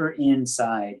even deeper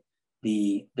inside,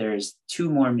 there's 2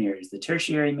 more mirrors, the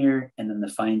tertiary mirror and then the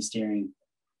fine steering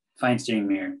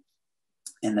mirror.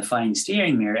 And the fine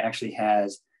steering mirror actually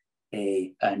has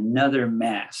another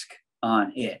mask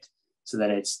on it, so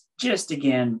that it's just,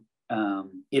 again,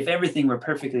 if everything were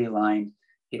perfectly aligned,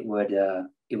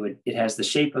 it has the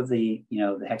shape of the,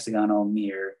 the hexagonal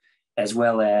mirror, as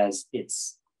well as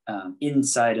it's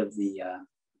inside of the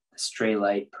stray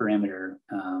light perimeter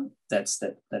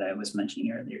that I was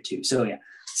mentioning earlier too. So yeah,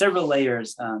 several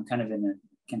layers kind of in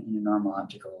a normal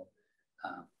optical,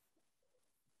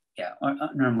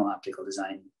 normal optical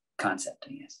design concept,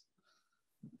 I guess.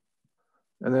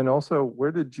 And then also,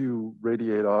 where did you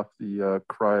radiate off the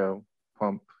cryo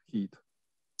pump heat?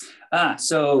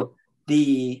 So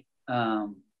the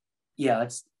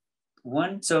that's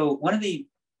one. So one of the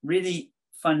really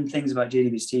fun things about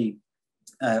JWST,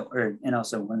 and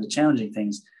also one of the challenging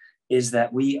things, is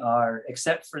that we are,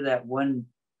 except for that one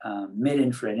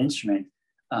mid-infrared instrument,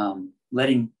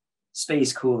 letting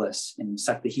space cool us and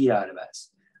suck the heat out of us.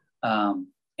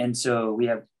 And so we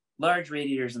have large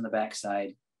radiators on the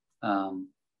backside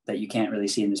that you can't really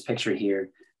see in this picture here,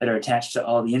 that are attached to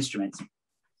all the instruments.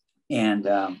 And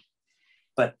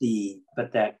but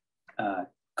that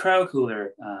cryo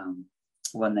cooler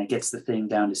one that gets the thing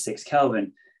down to 6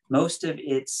 Kelvin, most of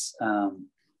its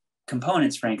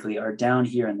components, frankly, are down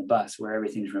here in the bus, where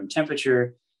everything's room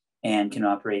temperature and can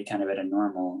operate kind of at a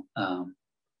normal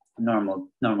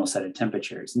set of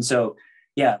temperatures. And so,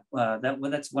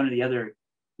 that's one of the other,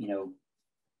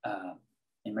 not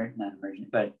emergent,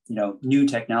 but new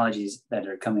technologies that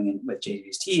are coming in with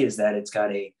JWST, is that it's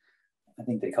got I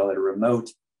think they call it a remote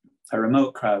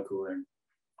cryo cooler,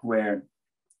 where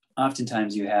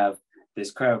oftentimes you have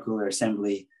this cryo cooler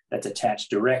assembly that's attached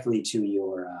directly to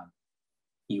your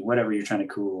whatever you're trying to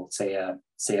cool, say a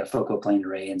focal plane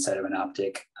array inside of an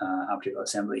optical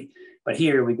assembly. But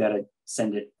here we've got to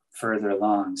send it further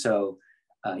along. So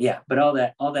but all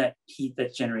that heat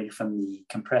that's generated from the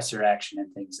compressor action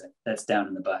and things, that's down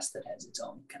in the bus, that has its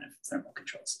own kind of thermal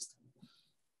control system.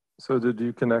 So did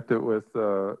you connect it with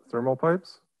thermal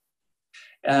pipes?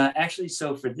 Actually,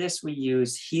 so for this, we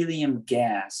use helium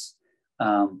gas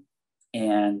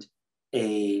and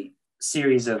a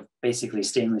series of basically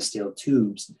stainless steel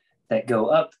tubes that go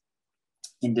up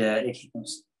into a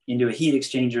heat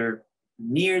exchanger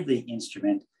near the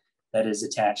instrument that is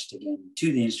attached again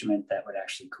to the instrument that would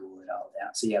actually cool it all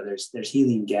down. So yeah, there's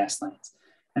helium gas lines.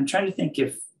 I'm trying to think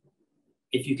if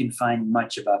you can find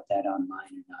much about that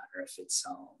online or not, or if it's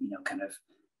all kind of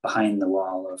behind the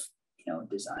wall of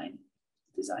design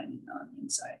on the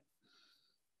inside.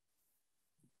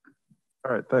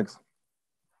 All right, thanks.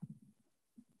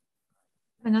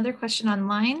 Another question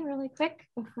online really quick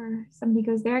before somebody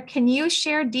goes there. Can you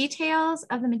share details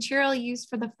of the material used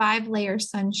for the 5-layer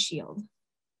sun shield?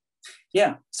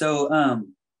 Yeah, so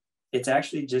it's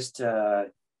actually just,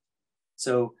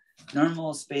 so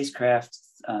normal spacecraft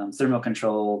thermal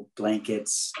control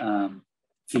blankets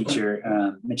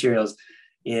feature materials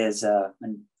is,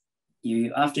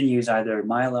 you often use either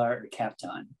mylar or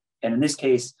Kapton. And in this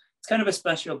case, it's kind of a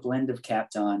special blend of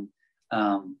Kapton,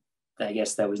 I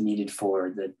guess, that was needed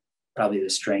for probably the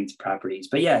strength properties.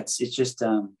 But yeah, it's just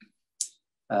coated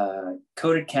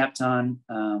Kapton.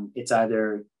 It's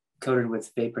either coated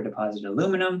with vapor deposit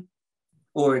aluminum,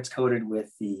 or it's coated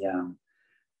with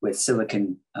with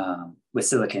silicon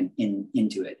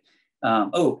into it.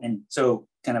 And so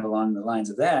kind of along the lines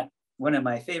of that, one of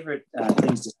my favorite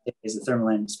things to say as a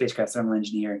spacecraft thermal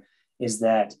engineer is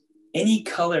that any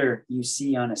color you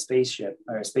see on a spaceship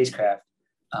or a spacecraft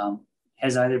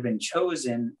has either been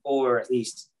chosen or at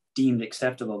least deemed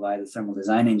acceptable by the thermal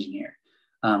design engineer,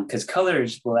 because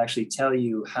colors will actually tell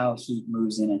you how heat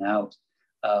moves in and out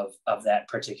of that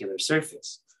particular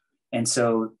surface. And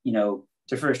so, to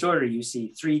first order, you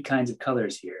see 3 kinds of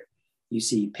colors here. You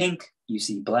see pink, you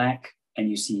see black, and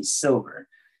you see silver.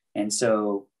 And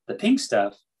so the pink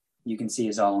stuff you can see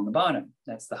is all on the bottom.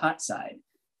 That's the hot side.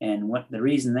 And what the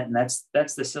reason that's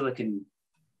the silicon.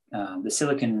 I'm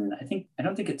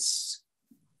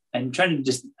trying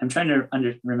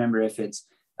to remember if it's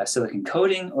a silicon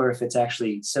coating or if it's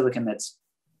actually silicon that's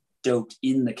doped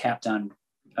in the Kapton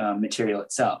material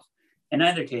itself. In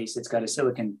either case, it's got a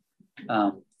silicon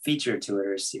feature to it,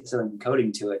 or silicon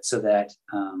coating to it, so that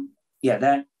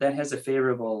that has a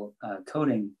favorable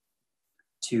coating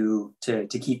to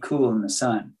keep cool in the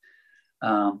sun.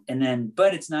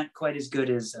 But it's not quite as good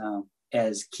as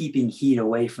keeping heat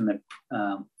away from the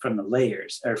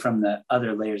layers, or from the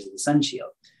other layers of the sun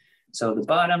shield. So the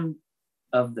bottom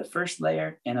of the first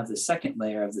layer and of the second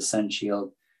layer of the sun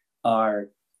shield are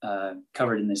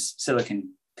covered in this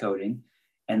silicon coating.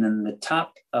 And then the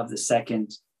top of the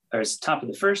second, or top of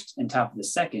the first and top of the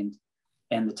second,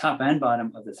 and the top and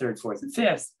bottom of the third, fourth, and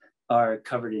fifth are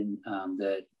covered in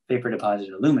the vapor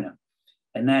deposited aluminum.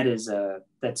 And that's a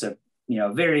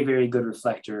very, very good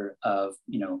reflector of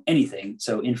anything,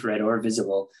 so infrared or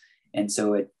visible. And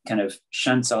so it kind of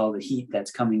shunts all the heat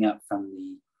that's coming up from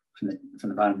the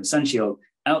bottom of the sun shield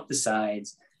out the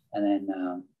sides. And then,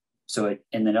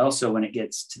 and then also when it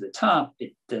gets to the top,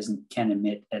 it can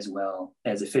emit as well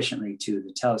as efficiently to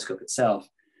the telescope itself.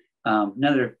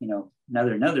 Another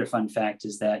fun fact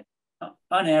is that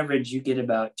on average, you get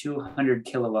about 200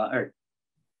 kilowatts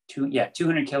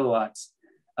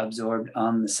absorbed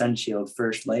on the sun shield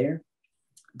first layer.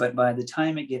 But by the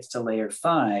time it gets to layer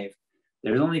 5,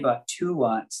 there's only about 2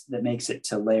 watts that makes it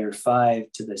to layer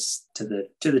 5 to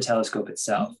the telescope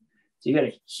itself. So you got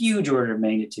a huge order of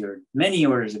magnitude, or many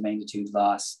orders of magnitude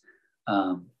loss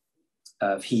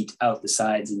of heat out the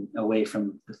sides and away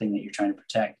from the thing that you're trying to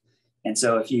protect. And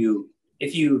so if you've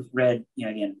read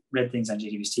things on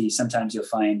JWST, sometimes you'll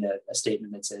find a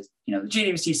statement that says, the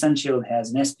JWST sun shield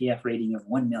has an SPF rating of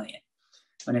 1 million,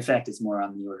 when in fact it's more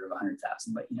on the order of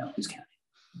 100,000, but who's counting?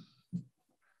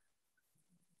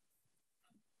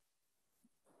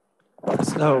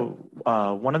 So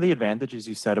one of the advantages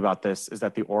you said about this is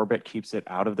that the orbit keeps it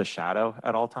out of the shadow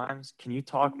at all times. Can you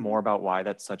talk more about why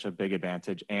that's such a big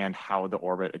advantage and how the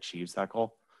orbit achieves that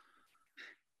goal?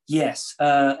 Yes,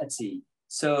 let's see.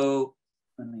 So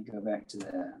let me go back to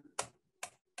the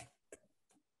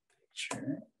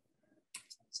picture.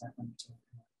 Is that one too?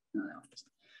 No, that one isn't.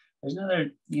 There's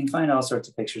another, you can find all sorts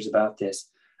of pictures about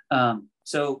this.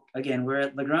 So again, we're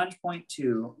at Lagrange point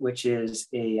 2, which is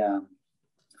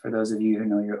for those of you who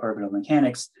know your orbital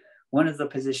mechanics, one of the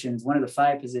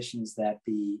 5 positions that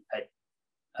the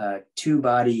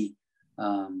two-body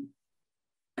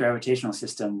gravitational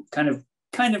system kind of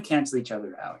cancel each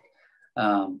other out.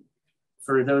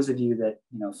 For those of you that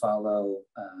follow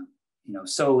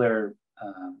solar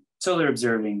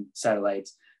observing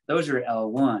satellites, those are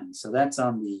L1. So that's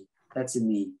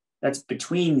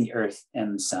between the Earth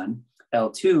and the Sun.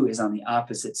 L2 is on the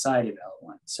opposite side of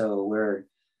L1. So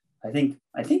I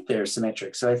think they're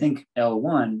symmetric. So I think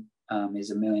L1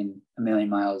 is a million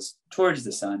miles towards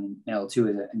the sun, and L2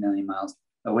 is a million miles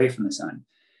away from the sun.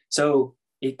 So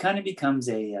it kind of becomes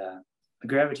a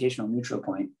gravitational neutral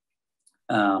point.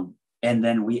 And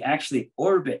then we actually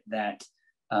orbit that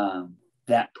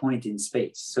point in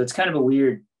space. So it's kind of a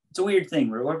weird thing.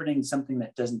 We're orbiting something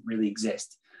that doesn't really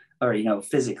exist, or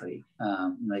physically,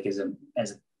 like as a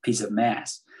piece of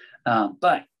mass.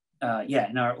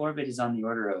 And our orbit is on the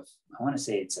order of, I want to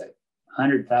say it's a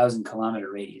 100,000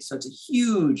 kilometer radius. So it's a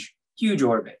huge, huge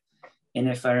orbit. And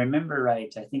if I remember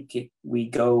right, I think we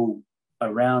go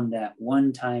around that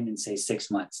one time in, say,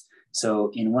 6 months.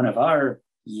 So in one of our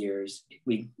years,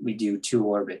 we do 2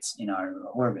 orbits in our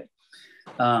orbit.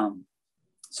 But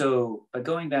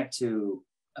going back to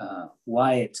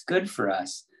why it's good for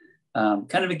us,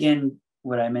 kind of again,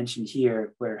 what I mentioned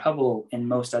here, where Hubble and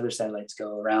most other satellites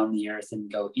go around the Earth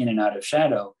and go in and out of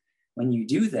shadow, when you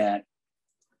do that,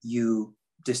 you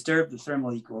disturb the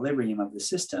thermal equilibrium of the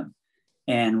system.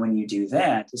 And when you do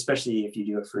that, especially if you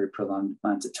do it for prolonged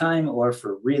amounts of time or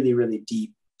for really, really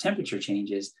deep temperature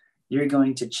changes, you're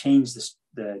going to change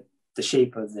the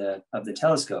shape of the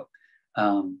telescope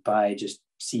by just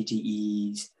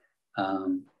CTEs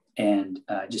and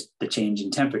just the change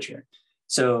in temperature.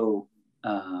 So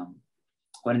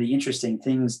one of the interesting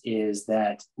things is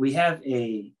that we have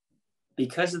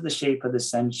because of the shape of the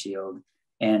sun shield,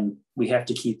 and we have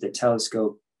to keep the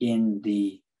telescope in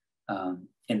the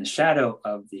shadow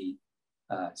of the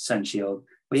sun shield,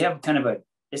 we have kind of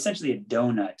essentially a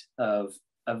donut of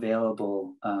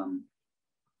available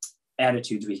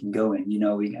attitudes we can go in.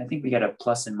 I think we got a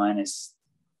plus and minus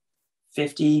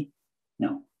 50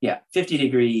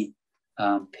 degree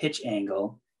pitch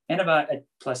angle, and about a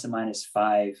plus and minus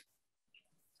 5.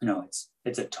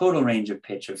 It's a total range of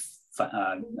pitch of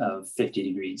 50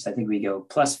 degrees. I think we go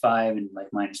plus 5 and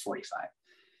like minus 45.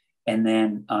 And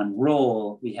then on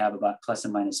roll, we have about plus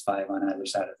and minus 5 on either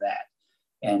side of that.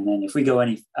 And then if we go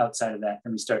any outside of that,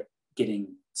 then we start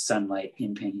getting sunlight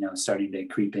starting to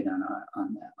creep in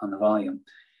on the volume.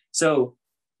 So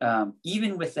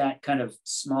even with that kind of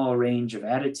small range of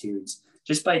attitudes,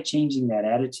 just by changing that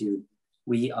attitude,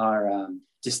 we are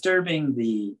disturbing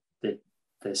the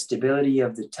stability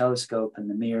of the telescope and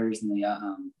the mirrors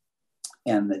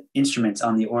and the instruments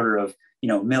on the order of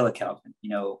millikelvin,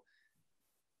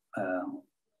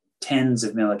 tens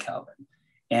of millikelvin,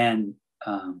 and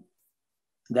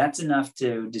that's enough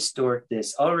to distort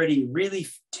this already really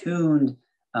tuned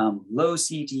low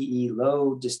CTE,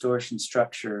 low distortion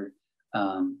structure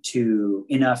to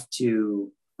enough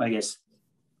to, I guess,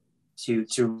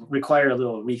 to require a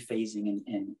little rephasing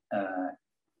and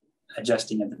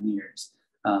adjusting of the mirrors.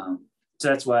 So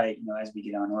that's why, as we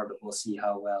get on orbit, we'll see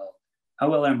how well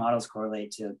well our models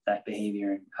correlate to that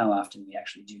behavior and how often we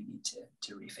actually do need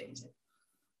to rephase it.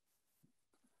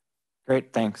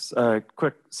 Great, thanks.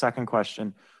 Quick second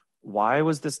question. Why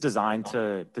was this designed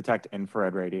to detect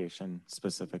infrared radiation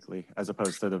specifically, as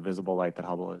opposed to the visible light that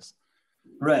Hubble is?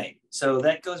 Right, so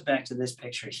that goes back to this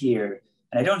picture here.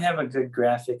 And I don't have a good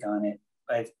graphic on it.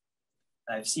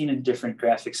 I've seen a different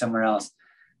graphic somewhere else.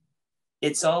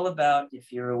 It's all about,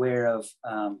 if you're aware of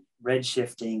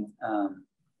redshifting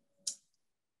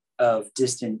of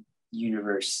distant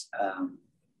universe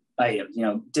items, you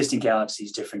know, distant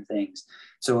galaxies, different things.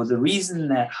 So the reason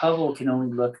that Hubble can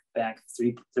only look back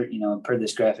per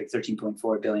this graphic,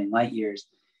 13.4 billion light years,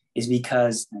 is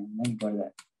because, let me go to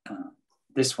that,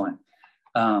 this one.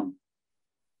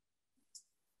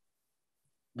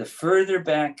 The further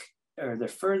back, or the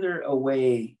further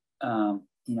away,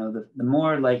 you know, the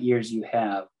more light years you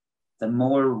have, the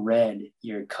more red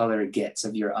your color gets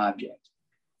of your object.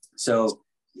 So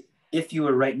if you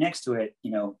were right next to it,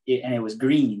 you know, and it was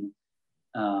green,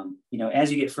 you know,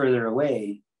 as you get further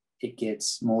away, it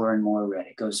gets more and more red.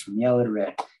 It goes from yellow to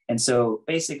red. And so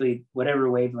basically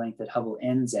whatever wavelength that Hubble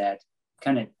ends at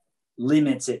kind of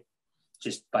limits it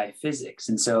just by physics.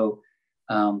 And so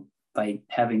by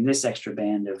having this extra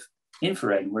band of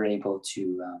infrared, we're able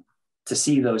to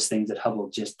see those things that Hubble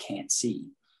just can't see.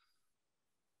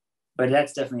 But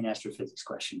that's definitely an astrophysics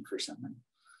question for someone.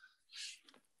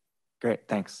 Great,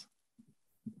 thanks.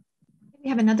 We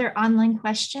have another online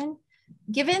question.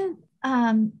 Given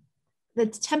the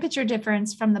temperature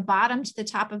difference from the bottom to the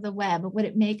top of the Webb, would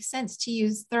it make sense to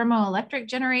use thermoelectric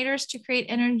generators to create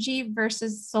energy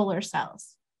versus solar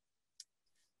cells?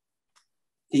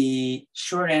 The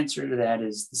short answer to that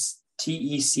is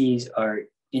TECs are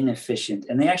inefficient,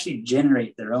 and they actually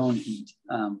generate their own heat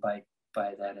by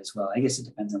that as well. I guess it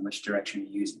depends on which direction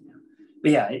you're using them.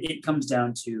 But yeah, it comes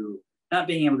down to not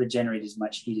being able to generate as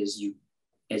much heat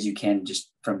as you can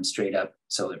just from straight up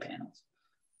solar panels.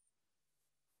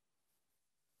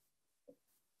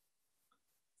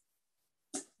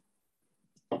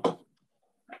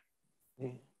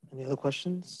 Any other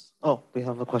questions? Oh, we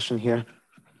have a question here.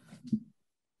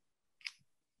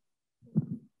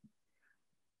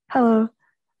 Hello.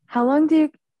 How long do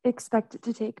you expect it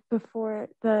to take before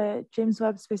the James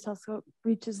Webb Space Telescope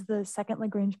reaches the second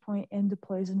Lagrange point and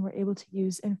deploys, and we're able to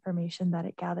use information that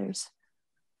it gathers?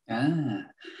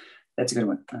 That's a good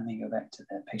one. Let me go back to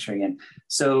that picture again.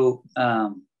 So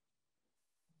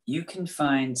you can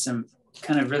find some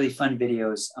kind of really fun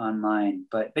videos online,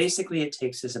 but basically it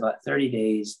takes us about 30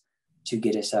 days to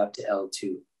get us out to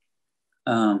L2.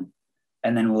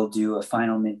 And then we'll do a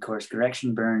final mid-course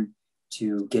correction burn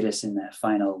to get us in that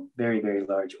final very, very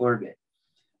large orbit.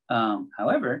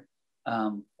 However,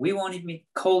 we won't even be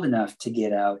cold enough to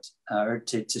get out or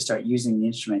to start using the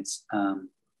instruments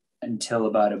until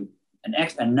about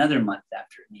another month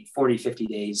after, 40, 50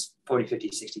 days, 40,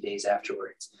 50, 60 days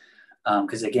afterwards.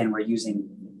 Because again, we're using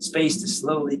space to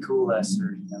slowly cool us,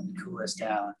 or cool us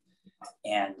down.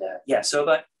 And yeah, so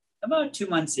about 2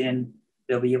 months in,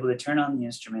 they'll be able to turn on the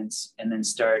instruments and then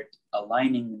start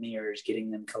aligning the mirrors,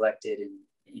 getting them collected and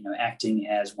acting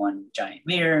as one giant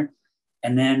mirror.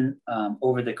 And then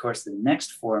over the course of the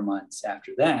next 4 months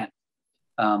after that,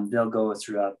 they'll go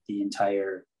throughout the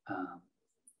entire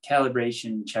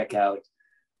calibration checkout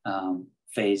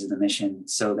phase of the mission,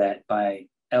 so that by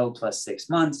L plus 6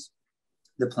 months,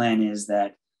 the plan is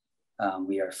that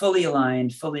we are fully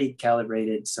aligned, fully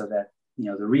calibrated, so that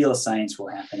the real science will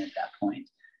happen at that point.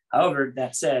 However,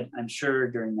 that said, I'm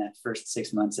sure during that first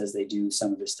 6 months, as they do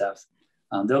some of the stuff,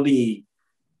 they'll be,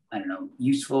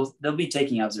 useful. They'll be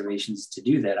taking observations to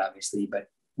do that, obviously, but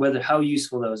how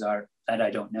useful those are, that I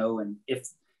don't know. And if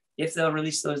they'll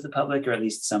release those to the public, or at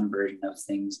least some version of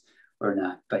things, or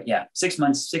not. But yeah, 6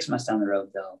 months down the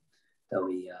road,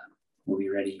 we'll be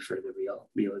ready for the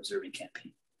real observing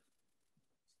campaign.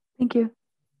 Thank you.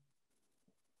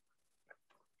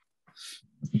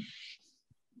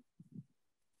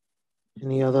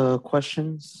 Any other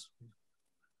questions?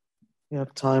 We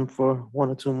have time for 1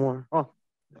 or 2 more. Oh,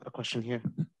 a question here.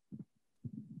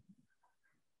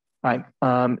 Hi.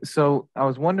 So I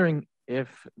was wondering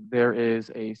if there is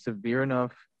a severe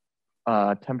enough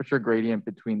temperature gradient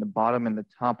between the bottom and the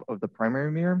top of the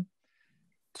primary mirror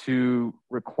to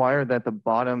require that the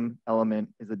bottom element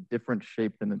is a different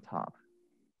shape than the top.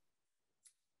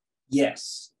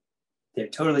 Yes, there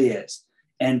totally is.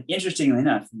 And interestingly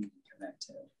enough, let me come back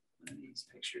to one of these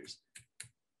pictures.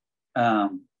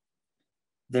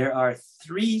 There are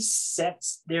 3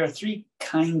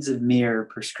 kinds of mirror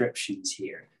prescriptions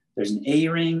here. There's an A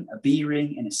ring, a B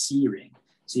ring, and a C ring.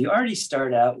 So you already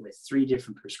start out with 3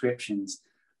 different prescriptions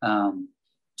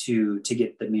to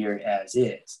get the mirror as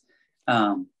is.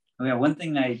 One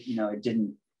thing I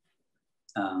didn't,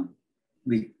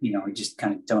 we just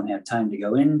kind of don't have time to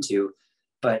go into,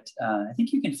 but I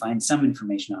think you can find some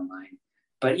information online.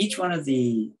 But each one of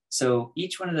the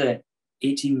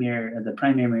 18 mirror, the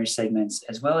primary mirror segments,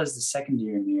 as well as the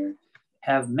secondary mirror,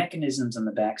 have mechanisms on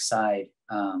the back side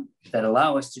that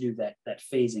allow us to do that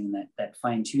phasing, that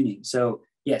fine tuning. So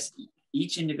yes,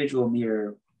 each individual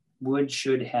mirror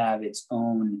should have its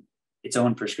own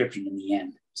prescription in the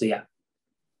end. So yeah.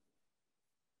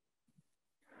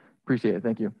 Appreciate it.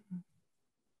 Thank you.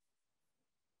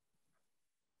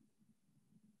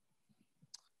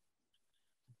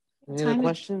 Any other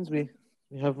questions? We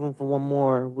have room for one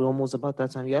more. We're almost about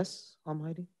that time. Yes,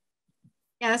 Heidi?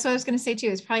 Yeah, that's what I was going to say too,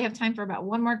 is probably have time for about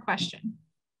one more question.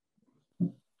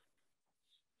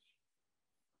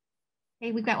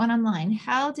 Okay, we've got one online.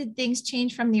 How did things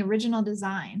change from the original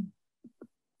design?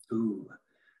 Ooh,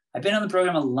 I've been on the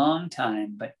program a long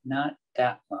time, but not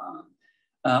that long.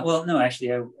 Well, no,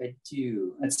 actually, I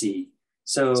do. Let's see.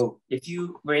 So if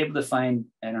you were able to find,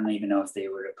 I don't even know if they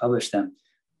were to publish them,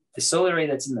 the solar array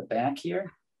that's in the back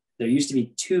here, there used to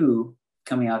be two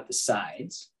coming out the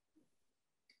sides.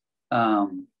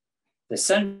 The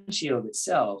sun shield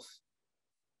itself,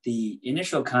 the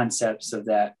initial concepts of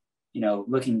that,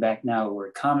 looking back now,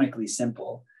 were comically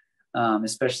simple,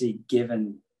 especially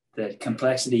given the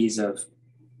complexities of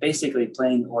basically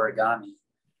playing origami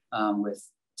with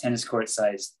tennis court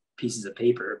sized pieces of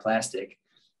paper or plastic.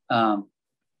 And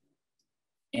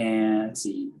let's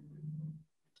see,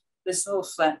 this little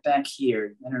flat back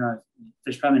here, I don't know,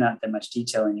 there's probably not that much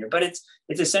detail in here, but it's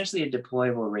essentially a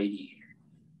deployable radiator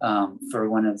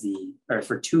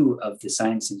for two of the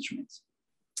science instruments.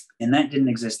 And that didn't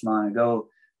exist long ago.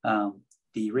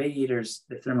 The radiators,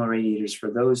 the thermal radiators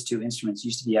for those two instruments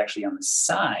used to be actually on the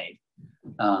side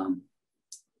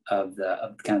of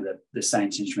the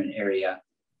science instrument area,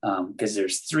 because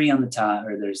there's three on the top,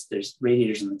 or there's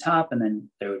radiators on the top, and then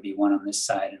there would be one on this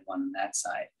side and one on that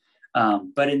side.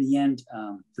 But in the end,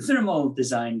 the thermal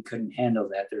design couldn't handle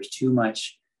that. There's too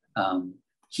much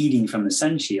heating from the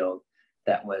sun shield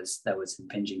that was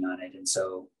impinging on it. And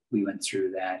so we went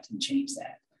through that and changed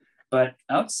that. But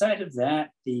outside of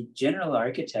that, the general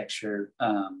architecture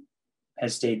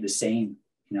has stayed the same.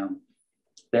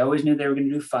 They always knew they were going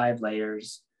to do 5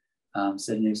 layers.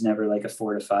 So it was never like a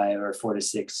 4 to 5 or a 4 to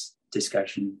 6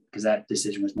 discussion, because that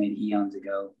decision was made eons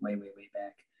ago, way, way, way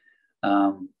back.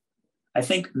 I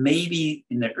think maybe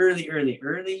in the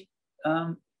early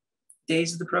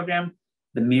days of the program,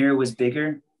 the mirror was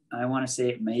bigger. I want to say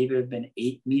it may have been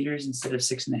 8 meters instead of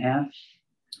 6.5,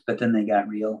 but then they got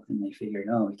real and they figured,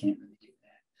 oh, we can't really do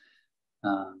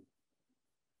that.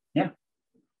 Yeah.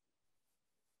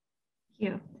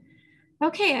 Thank you.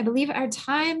 Okay, I believe our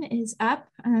time is up.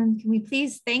 Can we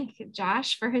please thank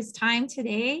Josh for his time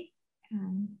today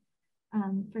and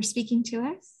for speaking to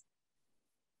us?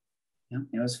 Yeah,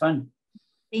 it was fun.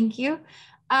 Thank you.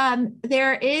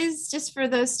 There is, just for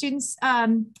those students,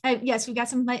 yes, we got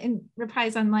some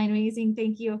replies online. Amazing,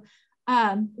 thank you.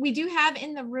 We do have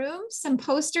in the room some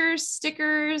posters,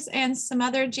 stickers, and some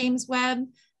other James Webb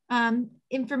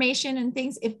information and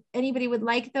things. If anybody would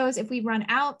like those, if we run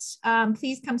out,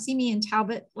 please come see me in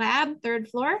Talbot Lab, 3rd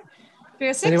floor,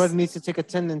 306. Anybody needs to take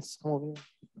attendance.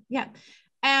 Yeah.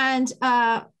 And,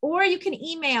 or you can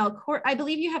email, I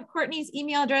believe you have Courtney's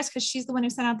email address because she's the one who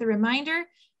sent out the reminder,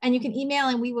 and you can email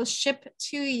and we will ship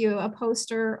to you a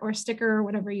poster or sticker or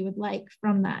whatever you would like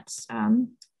from that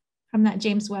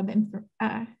James Webb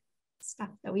stuff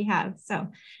that we have. So,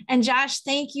 and Josh,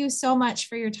 thank you so much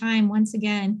for your time once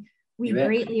again. We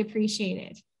greatly appreciate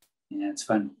it. Yeah, it's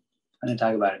fun to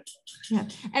talk about it. Yeah,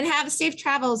 and have safe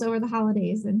travels over the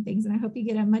holidays and things. And I hope you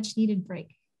get a much needed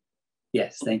break.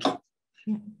 Yes, thank you.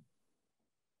 Yeah.